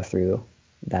 people go through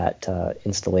that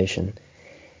installation.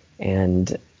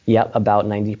 And yep, about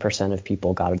 90% of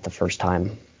people got it the first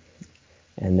time.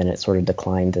 And then it sort of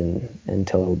declined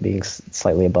until being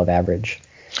slightly above average.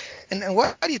 And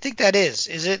why do you think that is?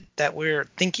 Is it that we're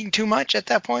thinking too much at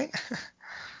that point?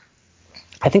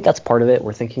 I think that's part of it.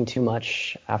 We're thinking too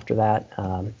much after that.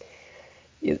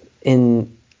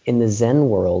 In the Zen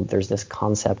world, there's this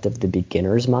concept of the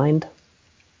beginner's mind.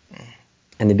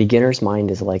 And the beginner's mind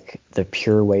is like the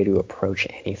pure way to approach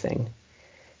anything.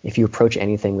 If you approach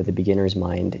anything with a beginner's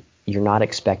mind, you're not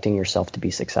expecting yourself to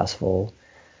be successful.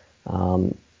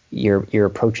 You're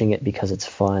approaching it because it's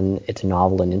fun, it's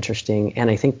novel and interesting.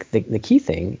 And I think the key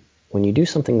thing, when you do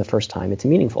something the first time, it's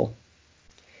meaningful.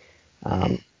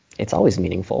 It's always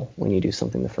meaningful when you do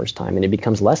something the first time, and it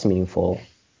becomes less meaningful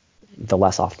the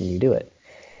less often you do it.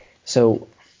 So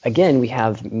again, we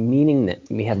have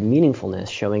meaningfulness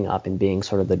showing up and being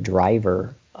sort of the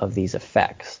driver of these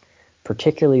effects,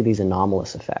 particularly these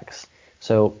anomalous effects.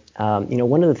 So,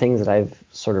 one of the things that I've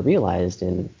sort of realized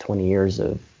in 20 years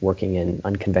of working in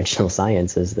unconventional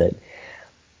science is that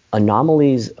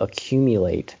anomalies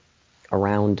accumulate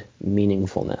around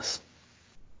meaningfulness.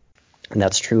 And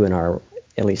that's true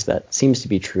at least that seems to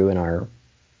be true in our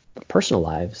personal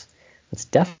lives. It's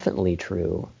definitely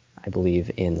true, I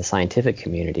believe, in the scientific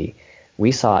community.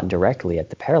 We saw it directly at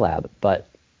the PEAR lab, but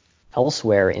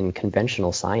elsewhere in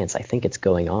conventional science, I think it's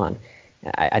going on.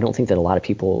 I don't think that a lot of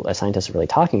people, scientists, are really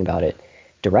talking about it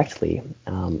directly,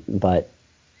 but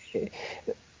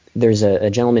there's a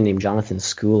gentleman named Jonathan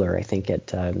Schooler, I think, at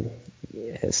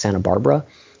Santa Barbara,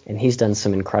 and he's done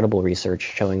some incredible research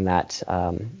showing that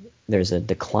there's a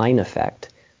decline effect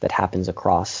that happens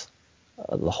across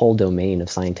the whole domain of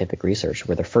scientific research,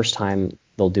 where the first time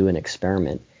they'll do an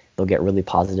experiment, they'll get really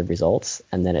positive results,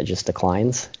 and then it just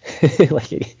declines, like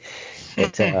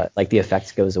the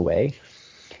effect goes away.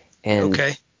 And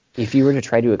Okay. if you were to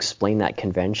try to explain that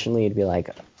conventionally, it'd be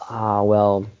like,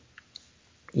 well,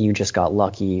 you just got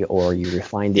lucky, or you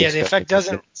refined the Yeah, the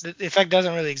experiment. effect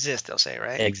doesn't really exist, they'll say,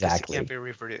 right? Because it Exactly. can't be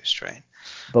reproduced, right?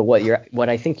 But what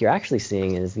I think you're actually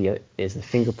seeing is the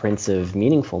fingerprints of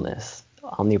meaningfulness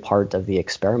on the part of the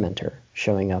experimenter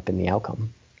showing up in the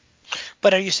outcome.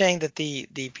 But are you saying that the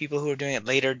people who are doing it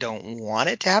later don't want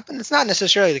it to happen? It's not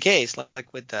necessarily the case, like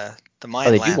with the Oh,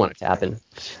 Mayan they do land. want it to happen.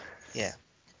 Yeah,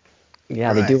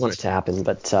 Yeah, they do right. want it to happen,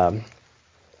 but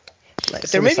But there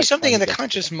so the may be something in psychology the gets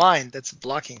conscious mind that's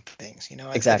blocking things. I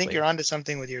think exactly. you're onto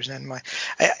something with your Zen mind.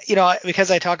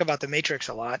 Because I talk about the Matrix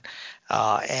a lot,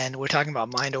 and we're talking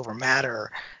about mind over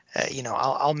matter.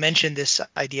 I'll mention this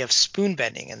idea of spoon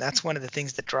bending, and that's one of the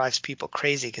things that drives people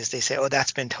crazy because they say, "Oh,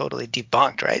 that's been totally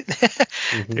debunked, right?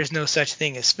 Hmm. There's no such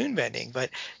thing as spoon bending." But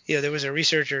there was a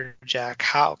researcher, Jack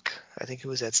Houck, I think, who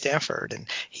was at Stanford, and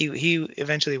he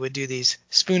eventually would do these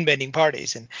spoon bending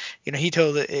parties, and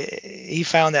he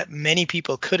found that many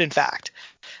people could, in fact,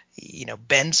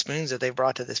 bend spoons that they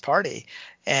brought to this party.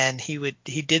 And he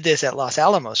did this at Los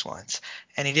Alamos once,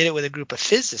 and he did it with a group of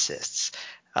physicists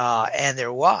and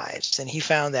their wives. And he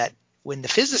found that when the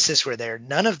physicists were there,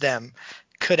 none of them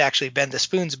could actually bend the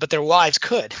spoons, but their wives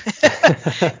could.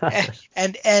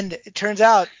 and it turns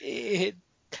out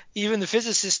even the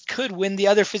physicist could when the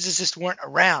other physicists weren't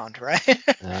around, right?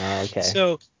 Okay.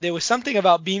 So there was something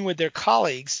about being with their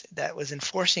colleagues that was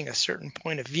enforcing a certain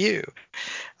point of view.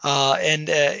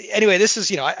 Anyway, this is,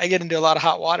 I get into a lot of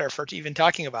hot water for even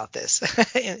talking about this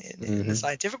in the Hmm.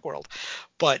 scientific world.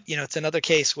 But, it's another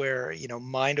case where,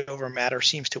 mind over matter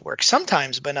seems to work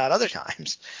sometimes, but not other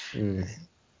times. Mm.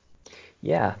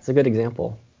 Yeah, it's a good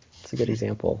example. It's a good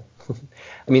example.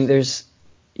 I mean,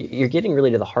 you're getting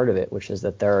really to the heart of it, which is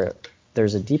that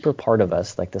there's a deeper part of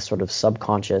us, like this sort of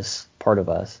subconscious part of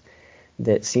us,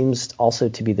 that seems also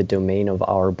to be the domain of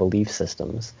our belief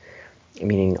systems,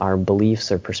 meaning our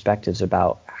beliefs or perspectives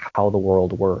about how the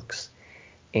world works.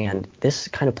 And this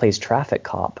kind of plays traffic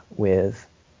cop with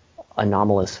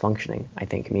anomalous functioning, I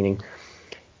think, meaning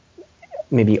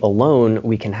maybe alone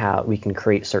we can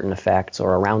create certain effects,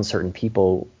 or around certain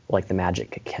people, like the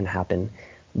magic can happen,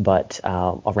 but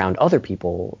around other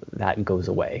people that goes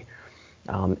away.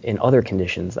 In other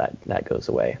conditions that goes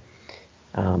away.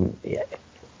 Yeah.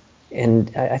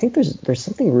 And I think there's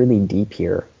something really deep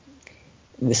here.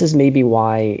 This is maybe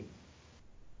why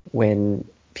when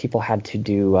people had to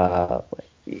do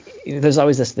there's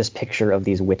always this picture of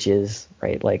these witches,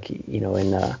 right? Like,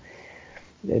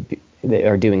 they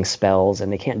are doing spells,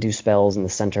 and they can't do spells in the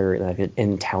center, like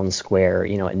in town square,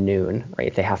 at noon,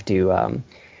 right? They have to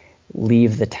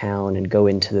leave the town and go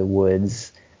into the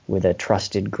woods with a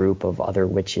trusted group of other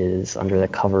witches under the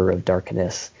cover of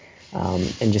darkness,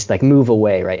 and just like move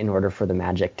away, right, in order for the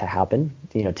magic to happen,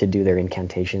 to do their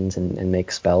incantations and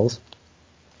make spells.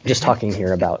 Just talking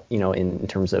here about, in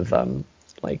terms of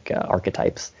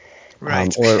archetypes.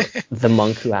 Right. Or the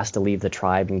monk who has to leave the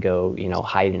tribe and go,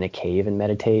 hide in a cave and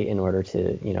meditate in order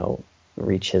to,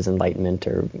 reach his enlightenment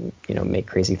or, make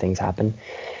crazy things happen.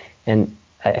 And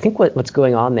I think what's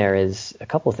going on there is a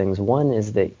couple of things. One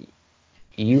is that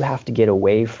you have to get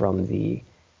away from the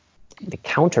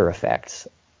counter effects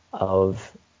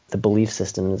of the belief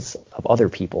systems of other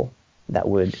people that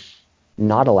would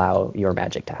not allow your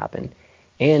magic to happen.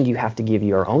 And you have to give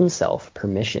your own self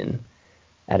permission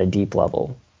at a deep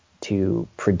level to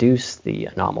produce the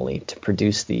anomaly, to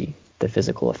produce the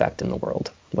physical effect in the world,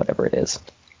 whatever it is.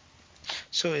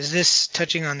 So is this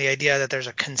touching on the idea that there's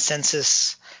a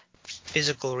consensus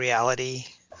physical reality,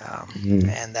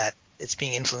 and that it's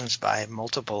being influenced by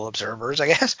multiple observers, I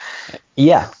guess?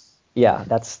 Yeah,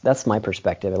 that's my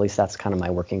perspective. At least that's kind of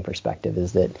my working perspective,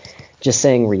 is that just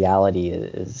saying reality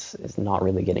is not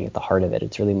really getting at the heart of it.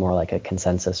 It's really more like a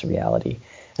consensus reality.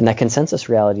 And that consensus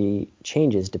reality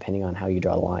changes depending on how you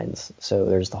draw the lines. So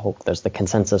there's the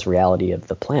consensus reality of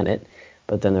the planet,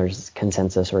 but then there's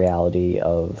consensus reality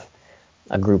of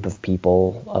a group of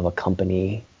people, of a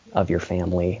company, of your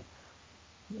family,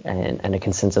 and a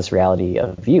consensus reality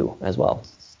of you as well.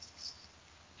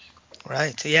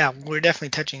 Right. Yeah, we're definitely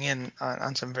touching in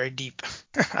on some very deep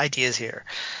ideas here.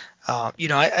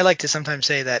 I like to sometimes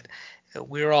say that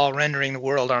we're all rendering the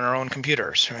world on our own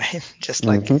computers, right? Just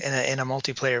like in a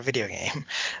multiplayer video game.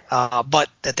 But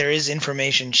that there is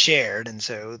information shared, and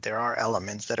so there are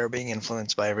elements that are being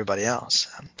influenced by everybody else.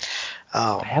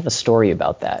 I have a story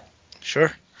about that.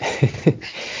 Sure.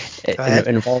 It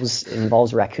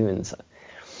involves raccoons.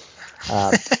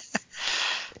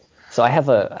 So I have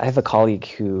a colleague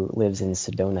who lives in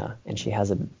Sedona, and she has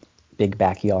a big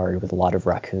backyard with a lot of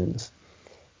raccoons.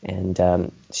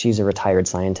 And she's a retired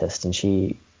scientist, and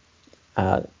she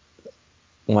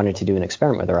wanted to do an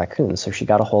experiment with the raccoons. So she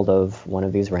got a hold of one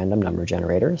of these random number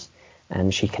generators,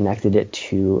 and she connected it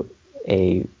to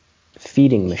a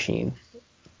feeding machine,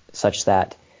 such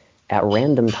that at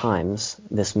random times,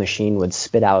 this machine would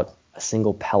spit out a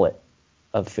single pellet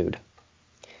of food.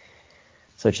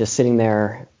 So it's just sitting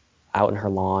there out in her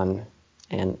lawn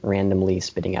and randomly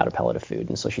spitting out a pellet of food.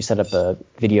 And so she set up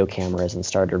video cameras and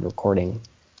started recording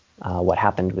what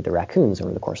happened with the raccoons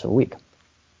over the course of a week.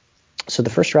 So the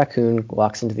first raccoon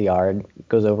walks into the yard,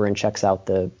 goes over and checks out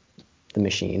the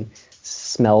machine,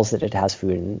 smells that it has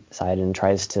food inside, and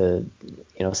tries to,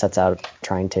 sets out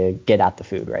trying to get at the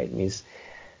food, right? And he's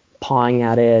pawing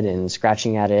at it and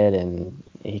scratching at it, and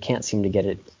he can't seem to get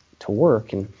it to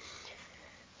work. And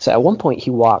so at one point he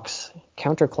walks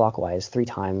counterclockwise 3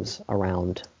 times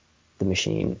around the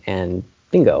machine, and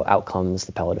bingo, out comes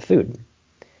the pellet of food.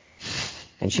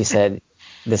 And she said,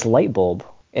 this light bulb,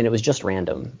 and it was just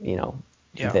random,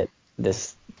 that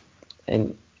this,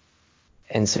 and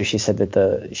so she said that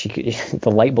the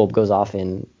light bulb goes off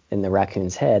in the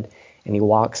raccoon's head, and he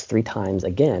walks 3 times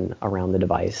again around the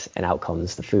device, and out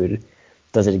comes the food,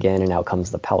 does it again, and out comes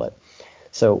the pellet.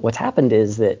 So what's happened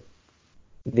is that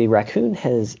the raccoon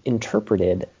has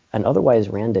interpreted an otherwise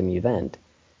random event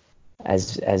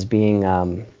as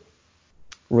being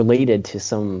related to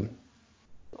some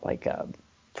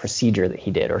procedure that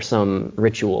he did, or some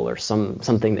ritual, or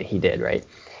something that he did, right?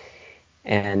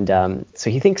 And so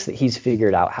he thinks that he's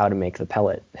figured out how to make the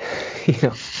pellet.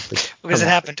 Because it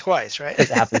happened twice, right? Because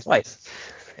it happened twice.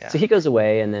 Yeah. So he goes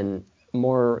away, and then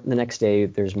the next day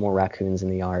there's more raccoons in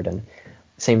the yard, and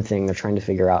same thing, they're trying to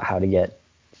figure out how to get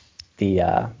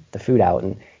the food out.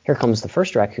 And here comes the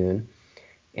first raccoon,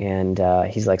 and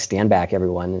he's like, stand back,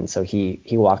 everyone. And so he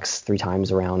walks 3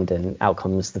 times around, and out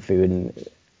comes the food,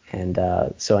 and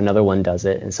so another one does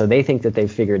it. And so they think that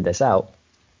they've figured this out.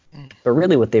 But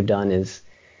really what they've done is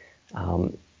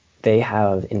they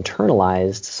have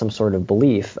internalized some sort of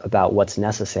belief about what's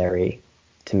necessary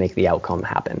to make the outcome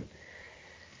happen.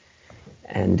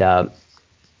 And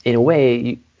in a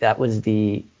way, that was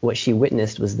what she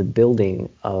witnessed was the building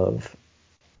of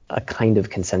a kind of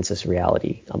consensus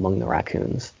reality among the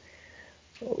raccoons,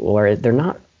 where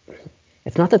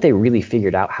it's not that they really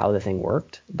figured out how the thing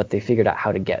worked, but they figured out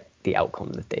how to get the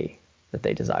outcome that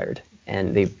they desired.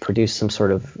 And they produced some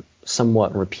sort of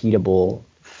somewhat repeatable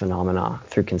phenomena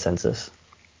through consensus.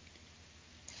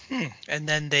 And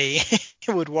then they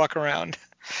would walk around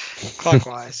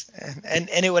clockwise, and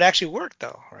it would actually work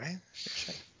though, right?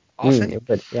 Often. It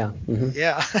would, yeah.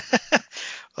 Yeah.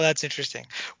 Well, that's interesting.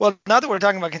 Well, now that we're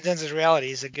talking about consensus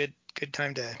reality, is a good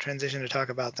time to transition to talk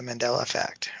about the Mandela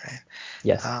effect, right?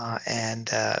 Yes.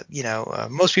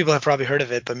 Most people have probably heard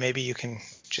of it, but maybe you can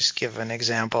just give an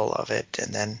example of it,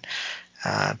 and then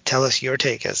tell us your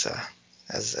take as a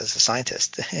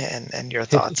scientist and your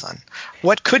thoughts on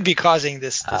what could be causing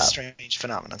this strange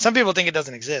phenomenon. Some people think it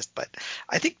doesn't exist, but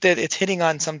I think that it's hitting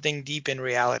on something deep in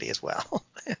reality as well.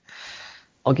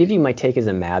 I'll give you my take as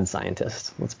a mad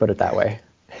scientist. Let's put it that way.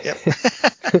 Yep.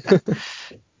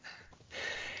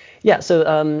 Yeah, so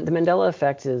the Mandela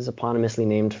effect is eponymously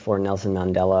named for Nelson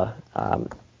Mandela.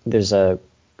 There's a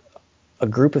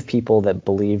group of people that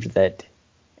believed that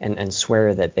and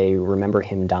swear that they remember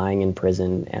him dying in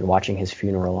prison and watching his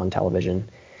funeral on television.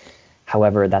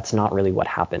 However, that's not really what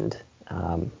happened.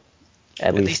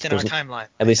 At least in our timeline.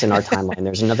 At least in our timeline.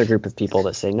 There's another group of people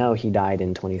that say, no, he died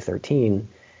in 2013.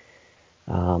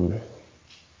 And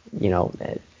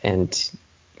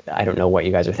I don't know what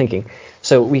you guys are thinking.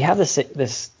 So we have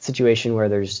this situation where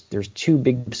there's two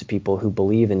big groups of people who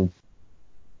believe in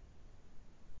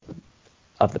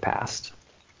of the past.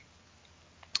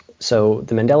 So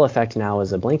the Mandela effect now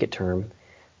is a blanket term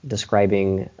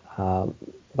describing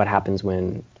what happens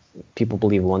when people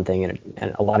believe one thing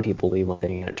and a lot of people believe one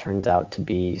thing and it turns out to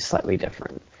be slightly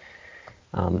different.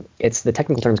 It's the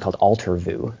technical term is called alter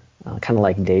vu, kind of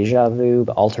like deja vu,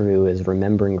 but alter vu is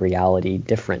remembering reality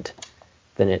differently.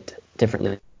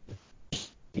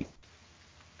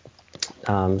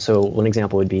 So one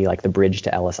example would be like the bridge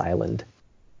to Ellis Island.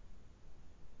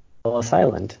 Ellis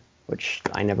Island, which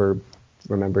I never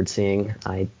remembered seeing.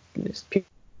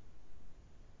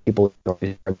 People know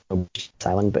Ellis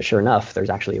Island, but sure enough, there's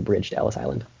actually a bridge to Ellis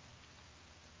Island.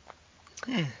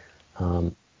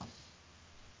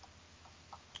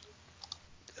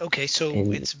 Okay, so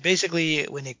it's basically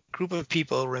when a group of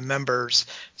people remembers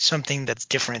something that's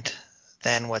different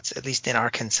than what's at least in our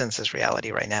consensus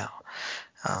reality right now.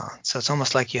 So it's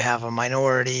almost like you have a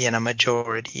minority and a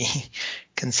majority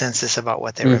consensus about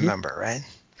what they remember, right?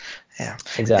 Yeah,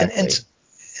 exactly. And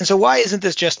so why isn't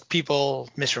this just people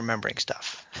misremembering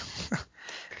stuff?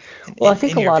 Well, I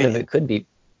think a lot of it could be.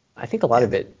 I think a lot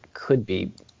of it could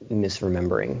be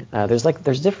misremembering.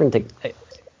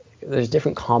 There's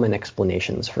different common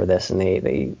explanations for this, and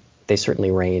they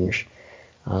certainly range.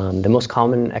 The most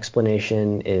common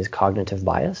explanation is cognitive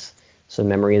bias. So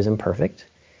memory is imperfect,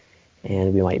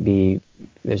 and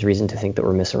there's reason to think that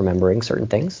we're misremembering certain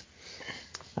things.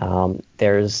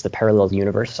 There's the parallel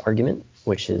universe argument,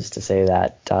 which is to say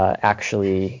that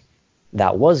actually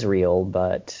that was real,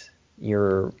 but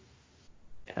the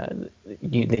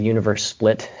universe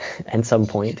split at some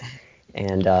point,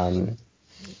 and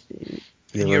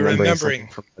you're remembering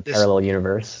from the parallel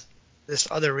universe. This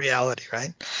other reality,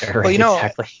 right? Right, Well,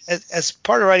 exactly. as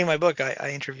part of writing my book,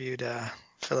 I interviewed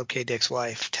Philip K. Dick's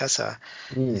wife, Tessa,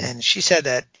 and she said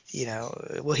that, he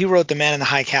wrote The Man in the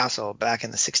High Castle back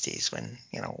in the 60s when,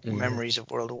 memories of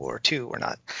World War II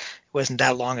it wasn't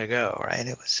that long ago, right?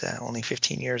 It was only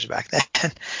 15 years back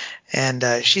then. And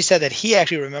she said that he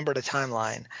actually remembered a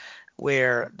timeline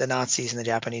where the Nazis and the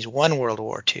Japanese won World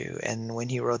War II. And when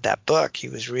he wrote that book, he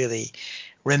was really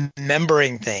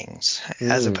remembering things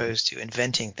as opposed to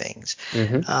inventing things.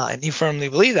 And he firmly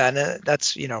believed that. And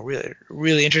that's, really,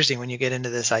 really interesting when you get into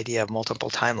this idea of multiple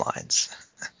timelines.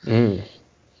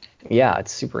 Yeah,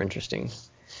 it's super interesting.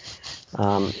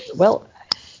 Well,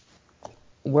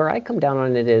 where I come down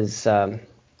on it is I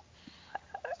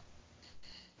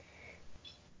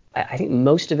think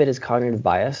most of it is cognitive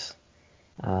bias.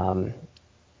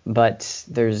 But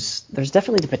there's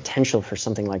definitely the potential for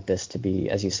something like this to be,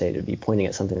 as you say, to be pointing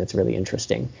at something that's really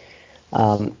interesting.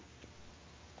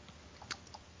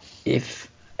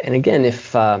 If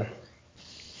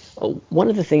one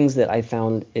of the things that I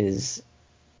found is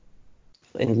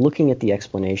in looking at the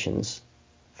explanations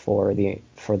for the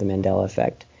Mandela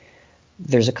effect,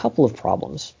 there's a couple of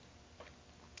problems.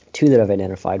 Two that I've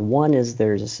identified. One is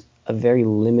there's a very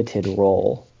limited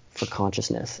role for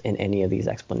consciousness in any of these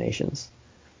explanations.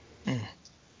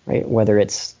 Right? Whether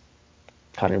it's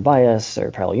cognitive bias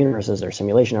or parallel universes or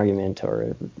simulation argument,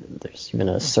 or there's even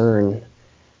a CERN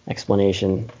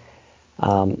explanation.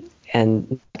 And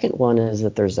the second one is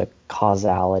that there's a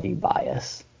causality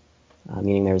bias,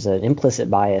 meaning there's an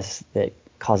implicit bias that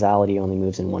causality only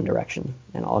moves in one direction.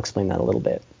 And I'll explain that a little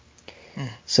bit.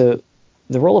 So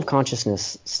the role of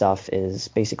consciousness stuff is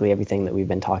basically everything that we've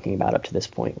been talking about up to this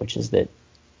point, which is that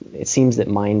it seems that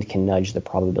mind can nudge the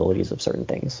probabilities of certain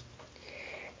things.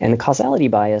 And the causality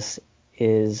bias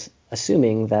is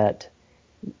assuming that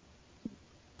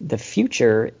the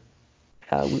future,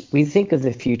 we think of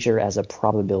the future as a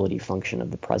probability function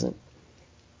of the present,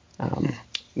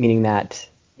 meaning that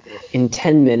in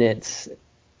 10 minutes,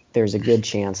 there's a good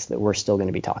chance that we're still going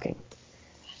to be talking.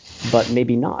 But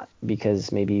maybe not,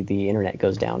 because maybe the internet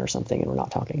goes down or something and we're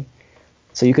not talking.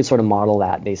 So you could sort of model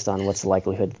that based on what's the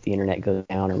likelihood that the internet goes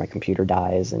down or my computer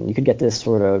dies, and you could get this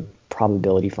sort of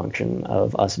probability function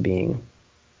of us being,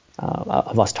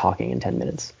 of us talking in 10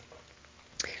 minutes.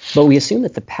 But we assume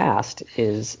that the past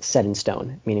is set in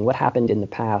stone, meaning what happened in the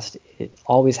past, it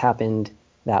always happened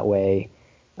that way.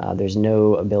 There's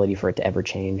no ability for it to ever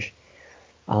change.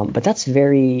 But that's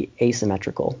very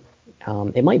asymmetrical.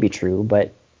 It might be true,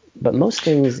 but most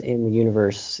things in the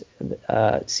universe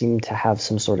seem to have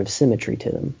some sort of symmetry to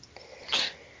them.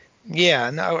 Yeah.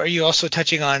 Now, are you also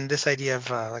touching on this idea of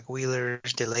like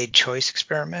Wheeler's delayed choice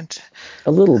experiment?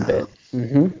 A little bit.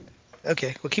 Mm-hmm.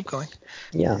 Okay, well, keep going.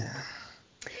 Yeah.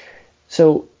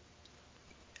 So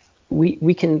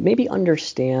we can maybe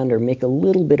understand or make a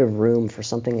little bit of room for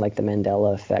something like the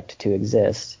Mandela effect to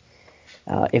exist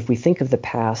if we think of the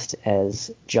past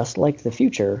as, just like the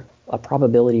future, a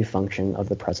probability function of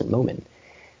the present moment.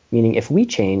 Meaning, if we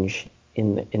change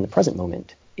in the present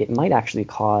moment, it might actually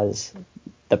cause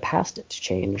the past to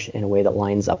change in a way that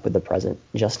lines up with the present,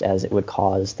 just as it would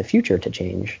cause the future to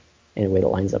change in a way that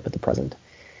lines up with the present.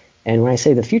 And when I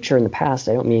say the future and the past,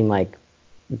 I don't mean like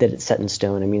that it's set in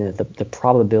stone. I mean that the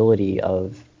probability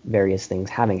of various things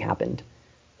having happened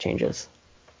changes.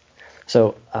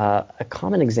 So a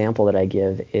common example that I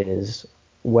give is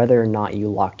whether or not you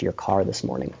locked your car this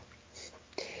morning.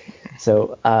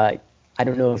 So I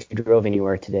don't know if you drove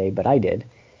anywhere today, but I did.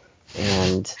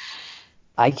 And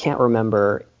I can't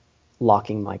remember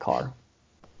locking my car.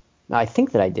 Now, I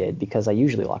think that I did because I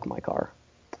usually lock my car.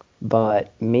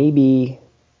 But maybe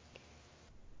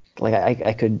like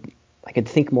I could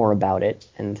think more about it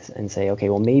and say, okay,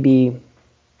 well, maybe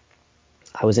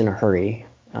I was in a hurry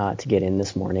to get in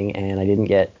this morning, and I didn't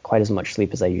get quite as much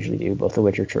sleep as I usually do, both of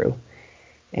which are true.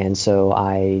 And so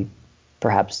I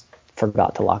perhaps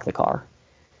forgot to lock the car.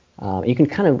 You can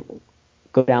kind of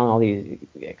go down all these,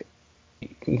 you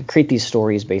can create these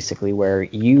stories basically where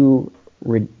you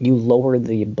lower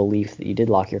the belief that you did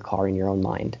lock your car in your own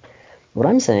mind. What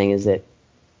I'm saying is that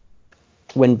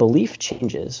when belief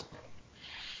changes,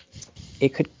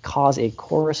 it could cause a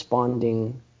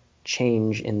corresponding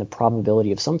change in the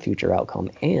probability of some future outcome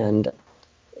and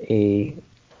a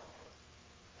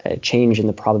change in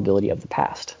the probability of the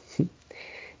past.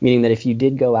 Meaning that if you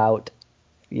did go out,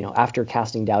 after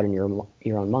casting doubt in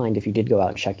your own mind, if you did go out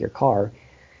and check your car,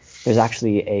 there's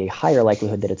actually a higher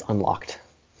likelihood that it's unlocked.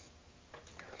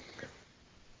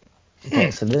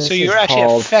 Okay, so this you're is actually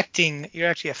called affecting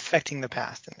the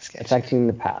past in this case. Affecting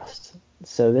the past.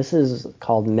 So this is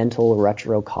called mental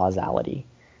retrocausality.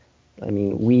 I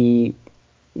mean, we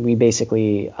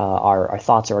basically our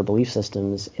thoughts or our belief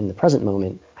systems in the present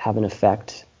moment have an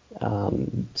effect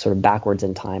sort of backwards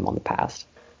in time on the past.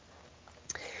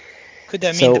 Could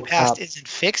that mean the past isn't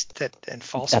fixed, and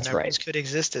false memories right. could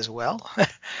exist as well?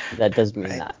 That does mean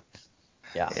right? that.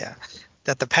 Yeah. Yeah.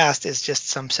 That the past is just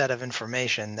some set of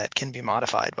information that can be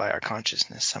modified by our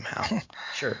consciousness somehow.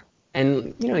 Sure.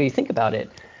 And, you think about it.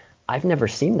 I've never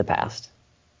seen the past.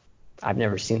 I've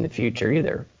never seen the future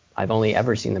either. I've only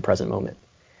ever seen the present moment.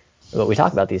 But we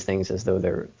talk about these things as though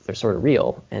they're sort of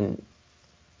real, and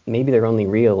maybe they're only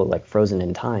real like frozen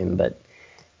in time, but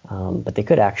they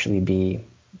could actually be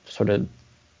sort of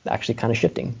actually kind of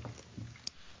shifting.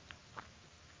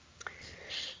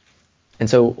 And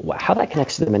so how that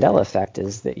connects to the Mandela effect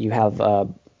is that you have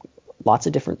lots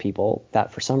of different people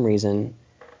that for some reason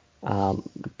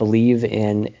believe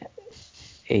in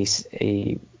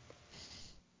a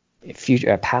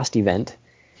past event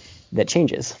that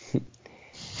changes.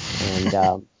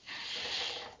 And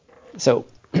so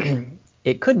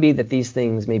it could be that these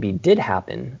things maybe did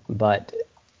happen, but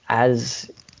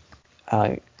as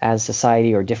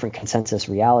society or different consensus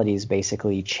realities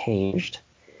basically changed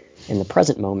in the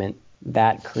present moment,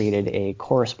 that created a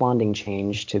corresponding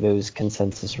change to those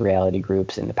consensus reality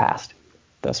groups in the past,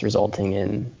 thus resulting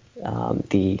in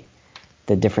the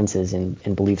differences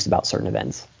in beliefs about certain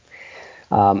events.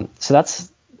 So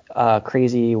that's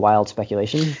crazy, wild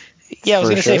speculation. Yeah, I was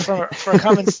going to say, for a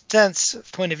common sense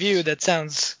point of view, that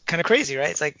sounds kind of crazy, right?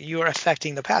 It's like you are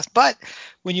affecting the past. But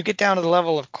when you get down to the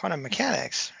level of quantum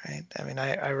mechanics, right? I mean,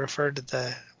 I referred to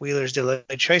the Wheeler's delayed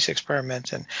choice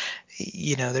experiment, and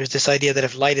there's this idea that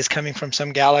if light is coming from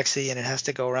some galaxy and it has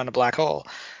to go around a black hole.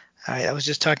 I was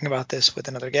just talking about this with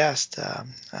another guest,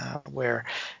 where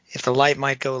if the light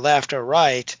might go left or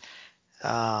right,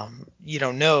 you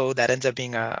don't know. That ends up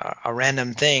being a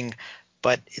random thing.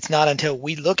 But it's not until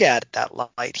we look at that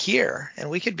light here, and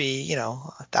we could be,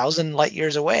 1,000 light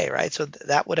years away, right? So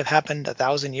that would have happened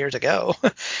 1,000 years ago.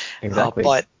 Exactly.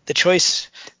 But the choice,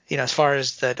 as far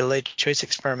as the delayed choice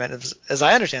experiment, as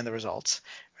I understand the results,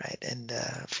 right? And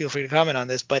feel free to comment on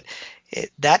this, but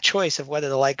that choice of whether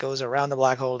the light goes around the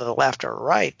black hole to the left or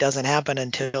right doesn't happen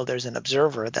until there's an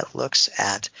observer that looks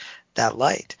at that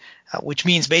light, which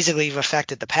means basically you've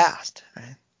affected the past,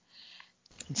 right?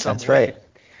 In some That's way. right.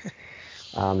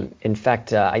 In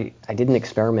fact, I did an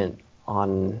experiment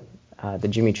on the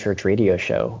Jimmy Church radio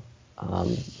show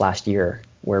last year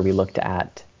where we looked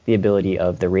at the ability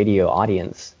of the radio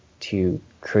audience to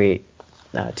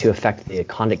affect the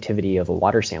conductivity of a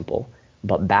water sample,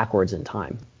 but backwards in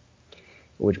time,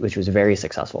 which was very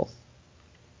successful.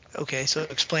 Okay, so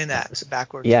explain that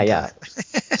backwards Yeah, in yeah.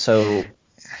 time. So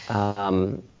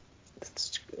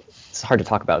it's hard to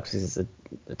talk about because it's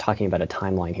talking about a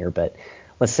timeline here, but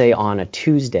let's say on a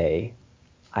Tuesday,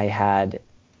 I had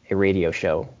a radio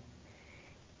show,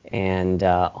 and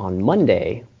on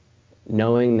Monday,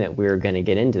 knowing that we were going to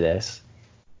get into this,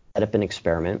 I set up an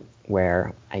experiment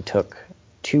where I took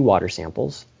 2 water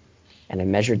samples and I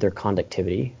measured their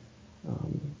conductivity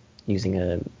using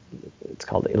it's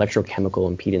called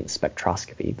electrochemical impedance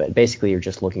spectroscopy, but basically you're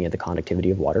just looking at the conductivity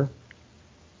of water,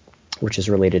 which is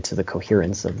related to the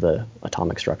coherence of the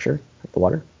atomic structure of the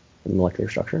water, the molecular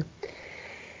structure.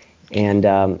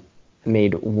 And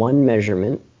made one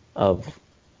measurement of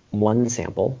one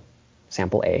sample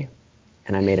A,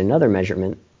 and I made another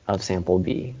measurement of sample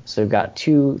B. So we've got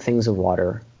 2 things of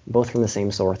water, both from the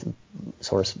same source,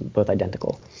 both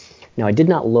identical. Now, I did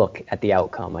not look at the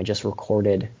outcome. I just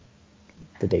recorded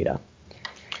the data.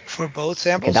 For both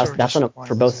samples? Okay, that's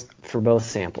for both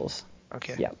samples.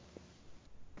 Okay. Yeah.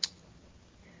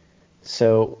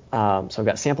 So I've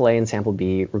got sample A and sample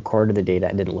B, recorded the data,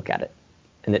 I didn't look at it.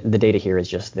 And the data here is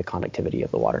just the conductivity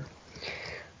of the water.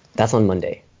 That's on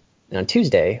Monday. And on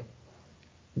Tuesday,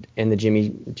 in the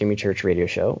Jimmy Church radio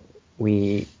show,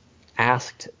 we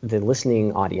asked the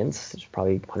listening audience, there's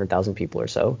probably 100,000 people or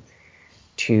so,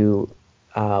 to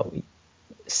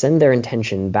send their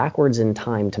intention backwards in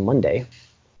time to Monday,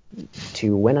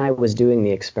 to when I was doing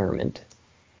the experiment,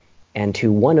 and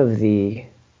to one of the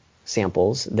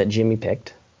samples that Jimmy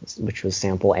picked, which was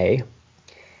sample A,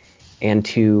 and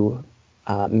to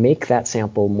make that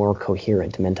sample more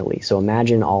coherent mentally. So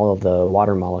imagine all of the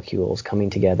water molecules coming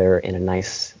together in a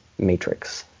nice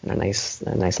matrix, in a nice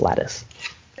lattice.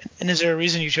 And is there a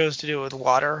reason you chose to do it with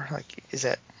water? Like, is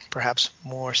that perhaps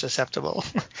more susceptible?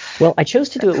 Well, I chose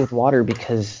to do it with water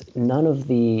because none of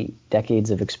the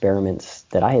decades of experiments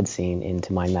that I had seen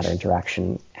into mind-matter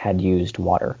interaction had used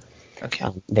water. Okay.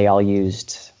 They all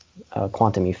used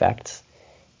quantum effects,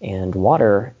 and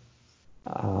water,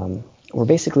 we're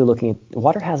basically looking at,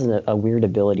 water has a weird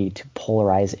ability to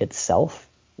polarize itself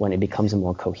when it becomes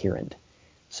more coherent.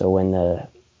 So when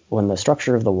the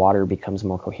structure of the water becomes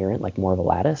more coherent, like more of a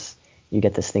lattice, you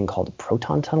get this thing called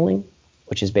proton tunneling,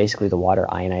 which is basically the water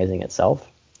ionizing itself,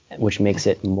 which makes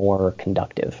it more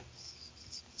conductive.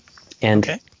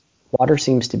 And water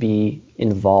seems to be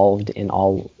involved in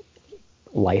all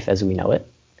life as we know it,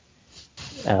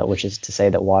 which is to say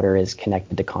that water is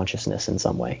connected to consciousness in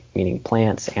some way, meaning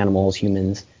plants, animals,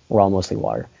 humans, we're all mostly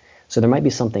water. So there might be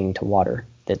something to water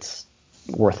that's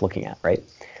worth looking at, right?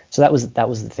 So that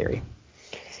was the theory.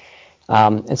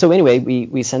 And so anyway,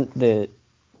 we sent the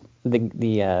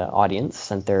audience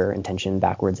sent their intention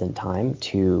backwards in time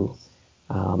to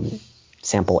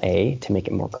sample A to make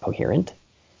it more coherent,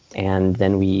 and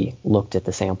then we looked at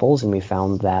the samples and we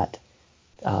found that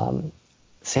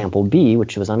sample B,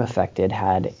 which was unaffected,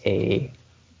 had a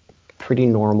pretty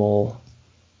normal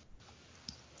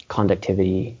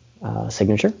conductivity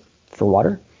signature for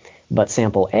water, but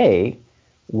sample A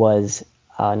was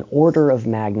an order of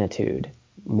magnitude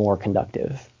more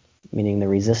conductive, meaning the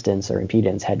resistance or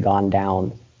impedance had gone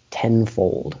down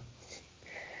tenfold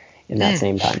in that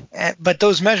same time. But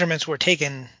those measurements were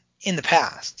taken in the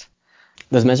past.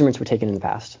 Those measurements were taken in the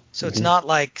past. So it's not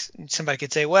like somebody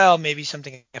could say, well, maybe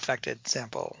something affected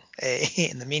sample A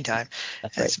in the meantime.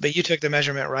 That's right. But you took the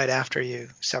measurement right after you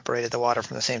separated the water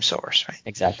from the same source, right?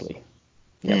 Exactly.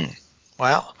 Yep.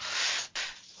 Wow.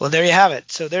 Well, there you have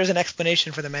it. So there's an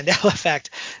explanation for the Mandela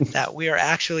effect, that we are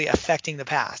actually affecting the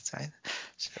past, right?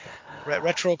 So,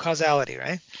 retrocausality,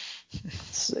 right?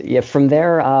 So, yeah. From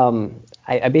there,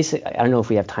 I basically, I don't know if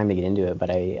we have time to get into it,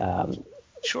 but I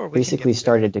basically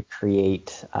started to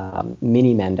create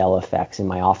mini Mandela effects in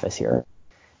my office here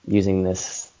using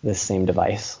this same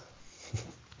device,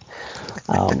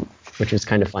 which was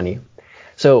kind of funny.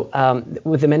 So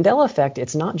with the Mandela effect,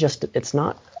 it's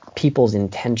not people's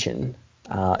intention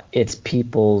it's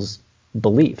people's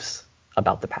beliefs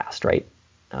about the past, right?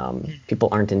 People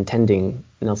aren't intending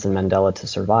Nelson Mandela to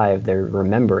survive. They're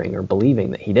remembering or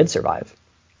believing that he did survive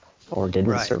or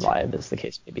didn't survive, as the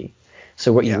case may be.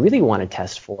 So what you really want to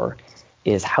test for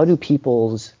is, how do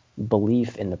people's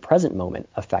belief in the present moment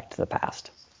affect the past?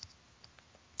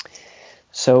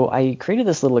 So I created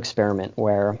this little experiment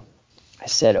where I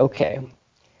said, okay,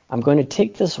 I'm going to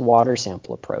take this water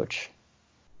sample approach,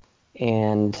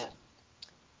 and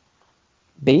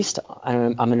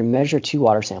I'm going to measure 2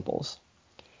 water samples.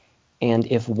 And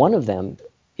if one of them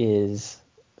is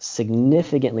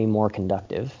significantly more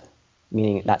conductive,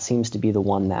 meaning that seems to be the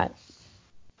one that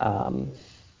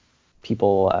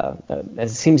it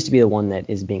seems to be the one that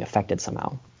is being affected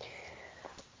somehow,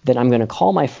 then I'm going to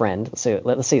call my friend.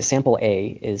 Let's say sample A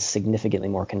is significantly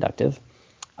more conductive.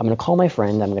 I'm going to call my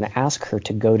friend. I'm going to ask her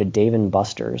to go to Dave &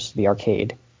 Buster's, the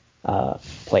arcade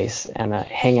place, and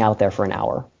hang out there for an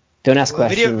hour. Don't ask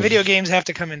questions. Video games have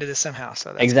to come into this somehow.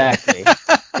 So that's exactly.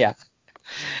 Yeah.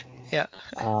 Yeah.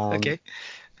 Okay.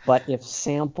 But if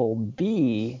sample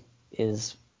B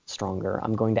is stronger,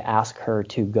 I'm going to ask her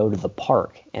to go to the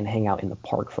park and hang out in the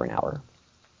park for an hour.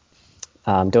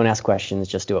 Don't ask questions,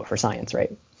 just do it for science,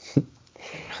 right?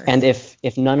 And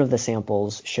if none of the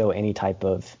samples show any type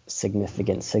of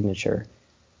significant signature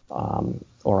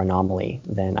or anomaly,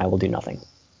 then I will do nothing.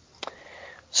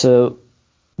 So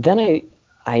then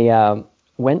I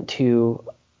went to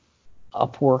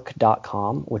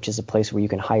Upwork.com, which is a place where you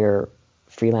can hire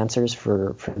freelancers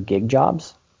for gig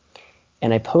jobs.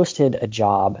 And I posted a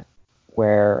job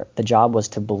where the job was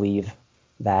to believe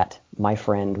that my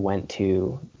friend went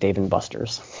to Dave &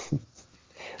 Buster's.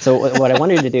 So what I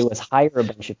wanted to do was hire a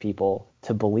bunch of people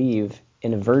to believe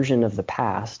in a version of the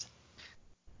past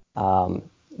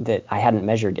that I hadn't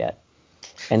measured yet,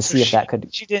 and see if that could.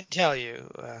 She didn't tell you.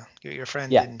 Your friend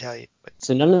didn't tell you. But...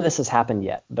 So none of this has happened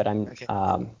yet, but I'm. Okay.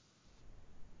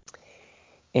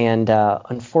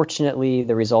 Unfortunately,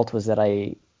 the result was that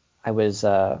I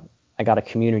got a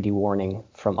community warning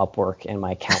from Upwork, and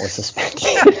my account was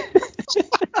suspended.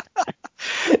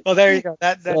 Well, there you go.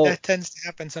 That tends to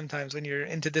happen sometimes when you're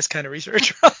into this kind of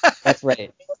research. That's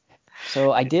right.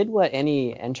 So I did what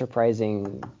any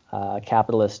enterprising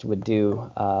capitalist would do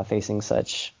facing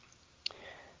such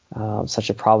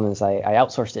a problem, is I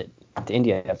outsourced it to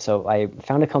India. So I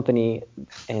found a company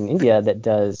in India that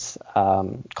does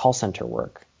call center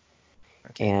work.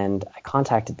 Okay. And I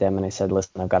contacted them and I said,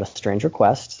 listen, I've got a strange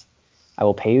request. I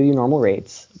will pay you your normal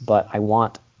rates, but I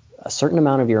want a certain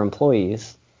amount of your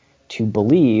employees to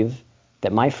believe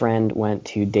that my friend went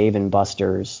to Dave &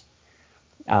 Buster's,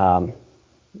 a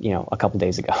couple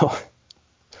days ago.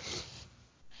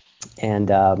 And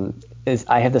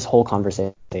I had this whole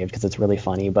conversation because it's really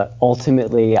funny, but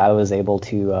ultimately I was able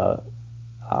to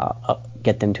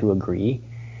get them to agree.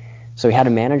 So we had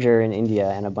a manager in India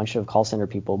and a bunch of call center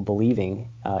people believing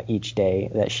each day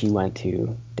that she went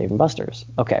to Dave & Buster's.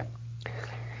 Okay.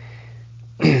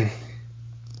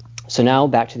 So now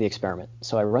back to the experiment.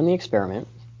 So I run the experiment.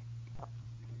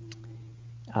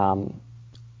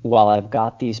 While I've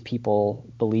got these people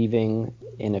believing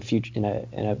in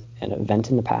an event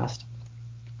in the past,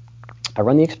 I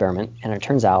run the experiment, and it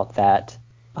turns out that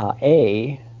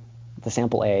the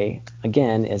sample A,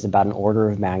 again, is about an order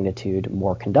of magnitude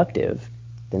more conductive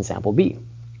than sample B.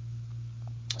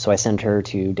 So I send her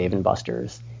to Dave &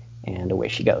 Buster's, and away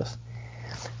she goes.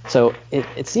 So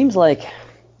it seems like,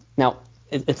 now,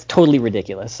 it's totally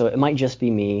ridiculous, so it might just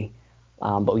be me,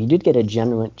 but we did get a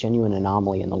genuine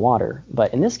anomaly in the water.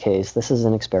 But in this case, this is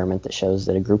an experiment that shows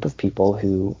that a group of people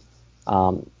who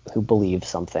believe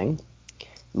something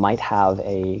might have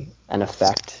an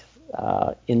effect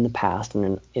in the past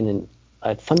in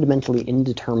a fundamentally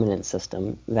indeterminate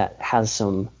system that has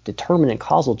some determinate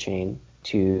causal chain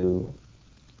to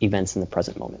events in the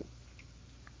present moment.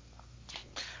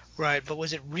 Right, but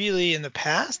was it really in the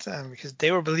past? Because they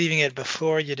were believing it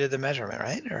before you did the measurement,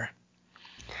 right? Or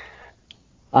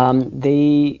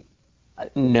they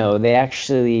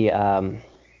actually. Or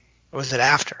was it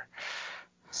after?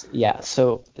 Yeah,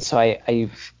 so I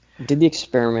did the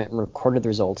experiment, recorded the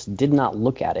results, did not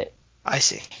look at it. I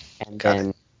see. And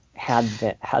then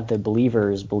had the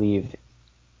believers believe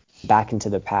back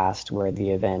into the past where the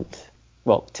event,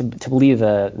 to believe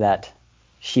that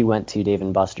she went to Dave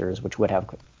 & Buster's, which would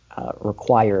have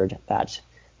required that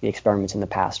the experiments in the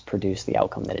past produce the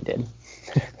outcome that it did.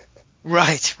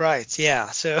 Right, yeah.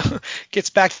 So gets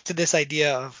back to this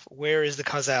idea of where is the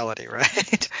causality,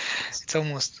 right? It's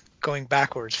almost going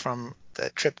backwards from the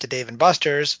trip to Dave &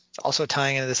 Buster's, also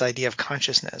tying into this idea of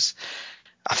consciousness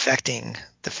affecting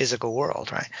the physical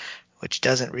world, right? which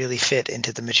doesn't really fit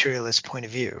into the materialist point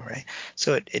of view, right?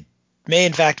 So it may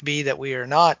in fact be that we are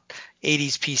not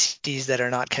 80s PCs that are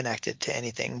not connected to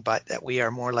anything, but that we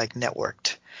are more like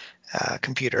networked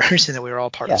computers, and that we're all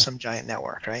part of Yeah, some giant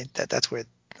network, right? That's where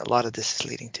a lot of this is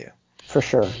leading to. for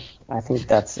sure. I think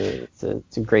it's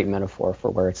a great metaphor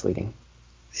for where it's leading.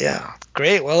 Yeah,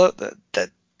 great. Well,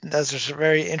 those are some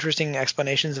very interesting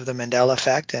explanations of the Mandela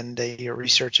effect and your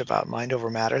research about mind over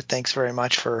matter. Thanks very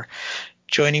much for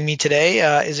joining me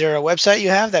today. Is there a website you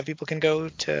have that people can go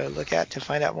to look at to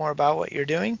find out more about what you're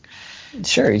doing?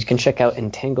 Sure, you can check out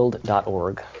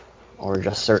entangled.org, or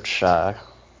just search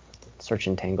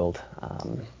Entangled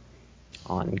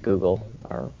on Google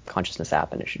or Consciousness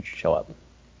app, and it should show up.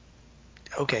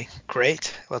 Okay,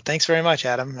 great. Well, thanks very much,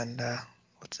 Adam, and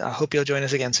I hope you'll join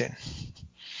us again soon.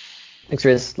 Thanks,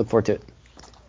 Riz. Look forward to it.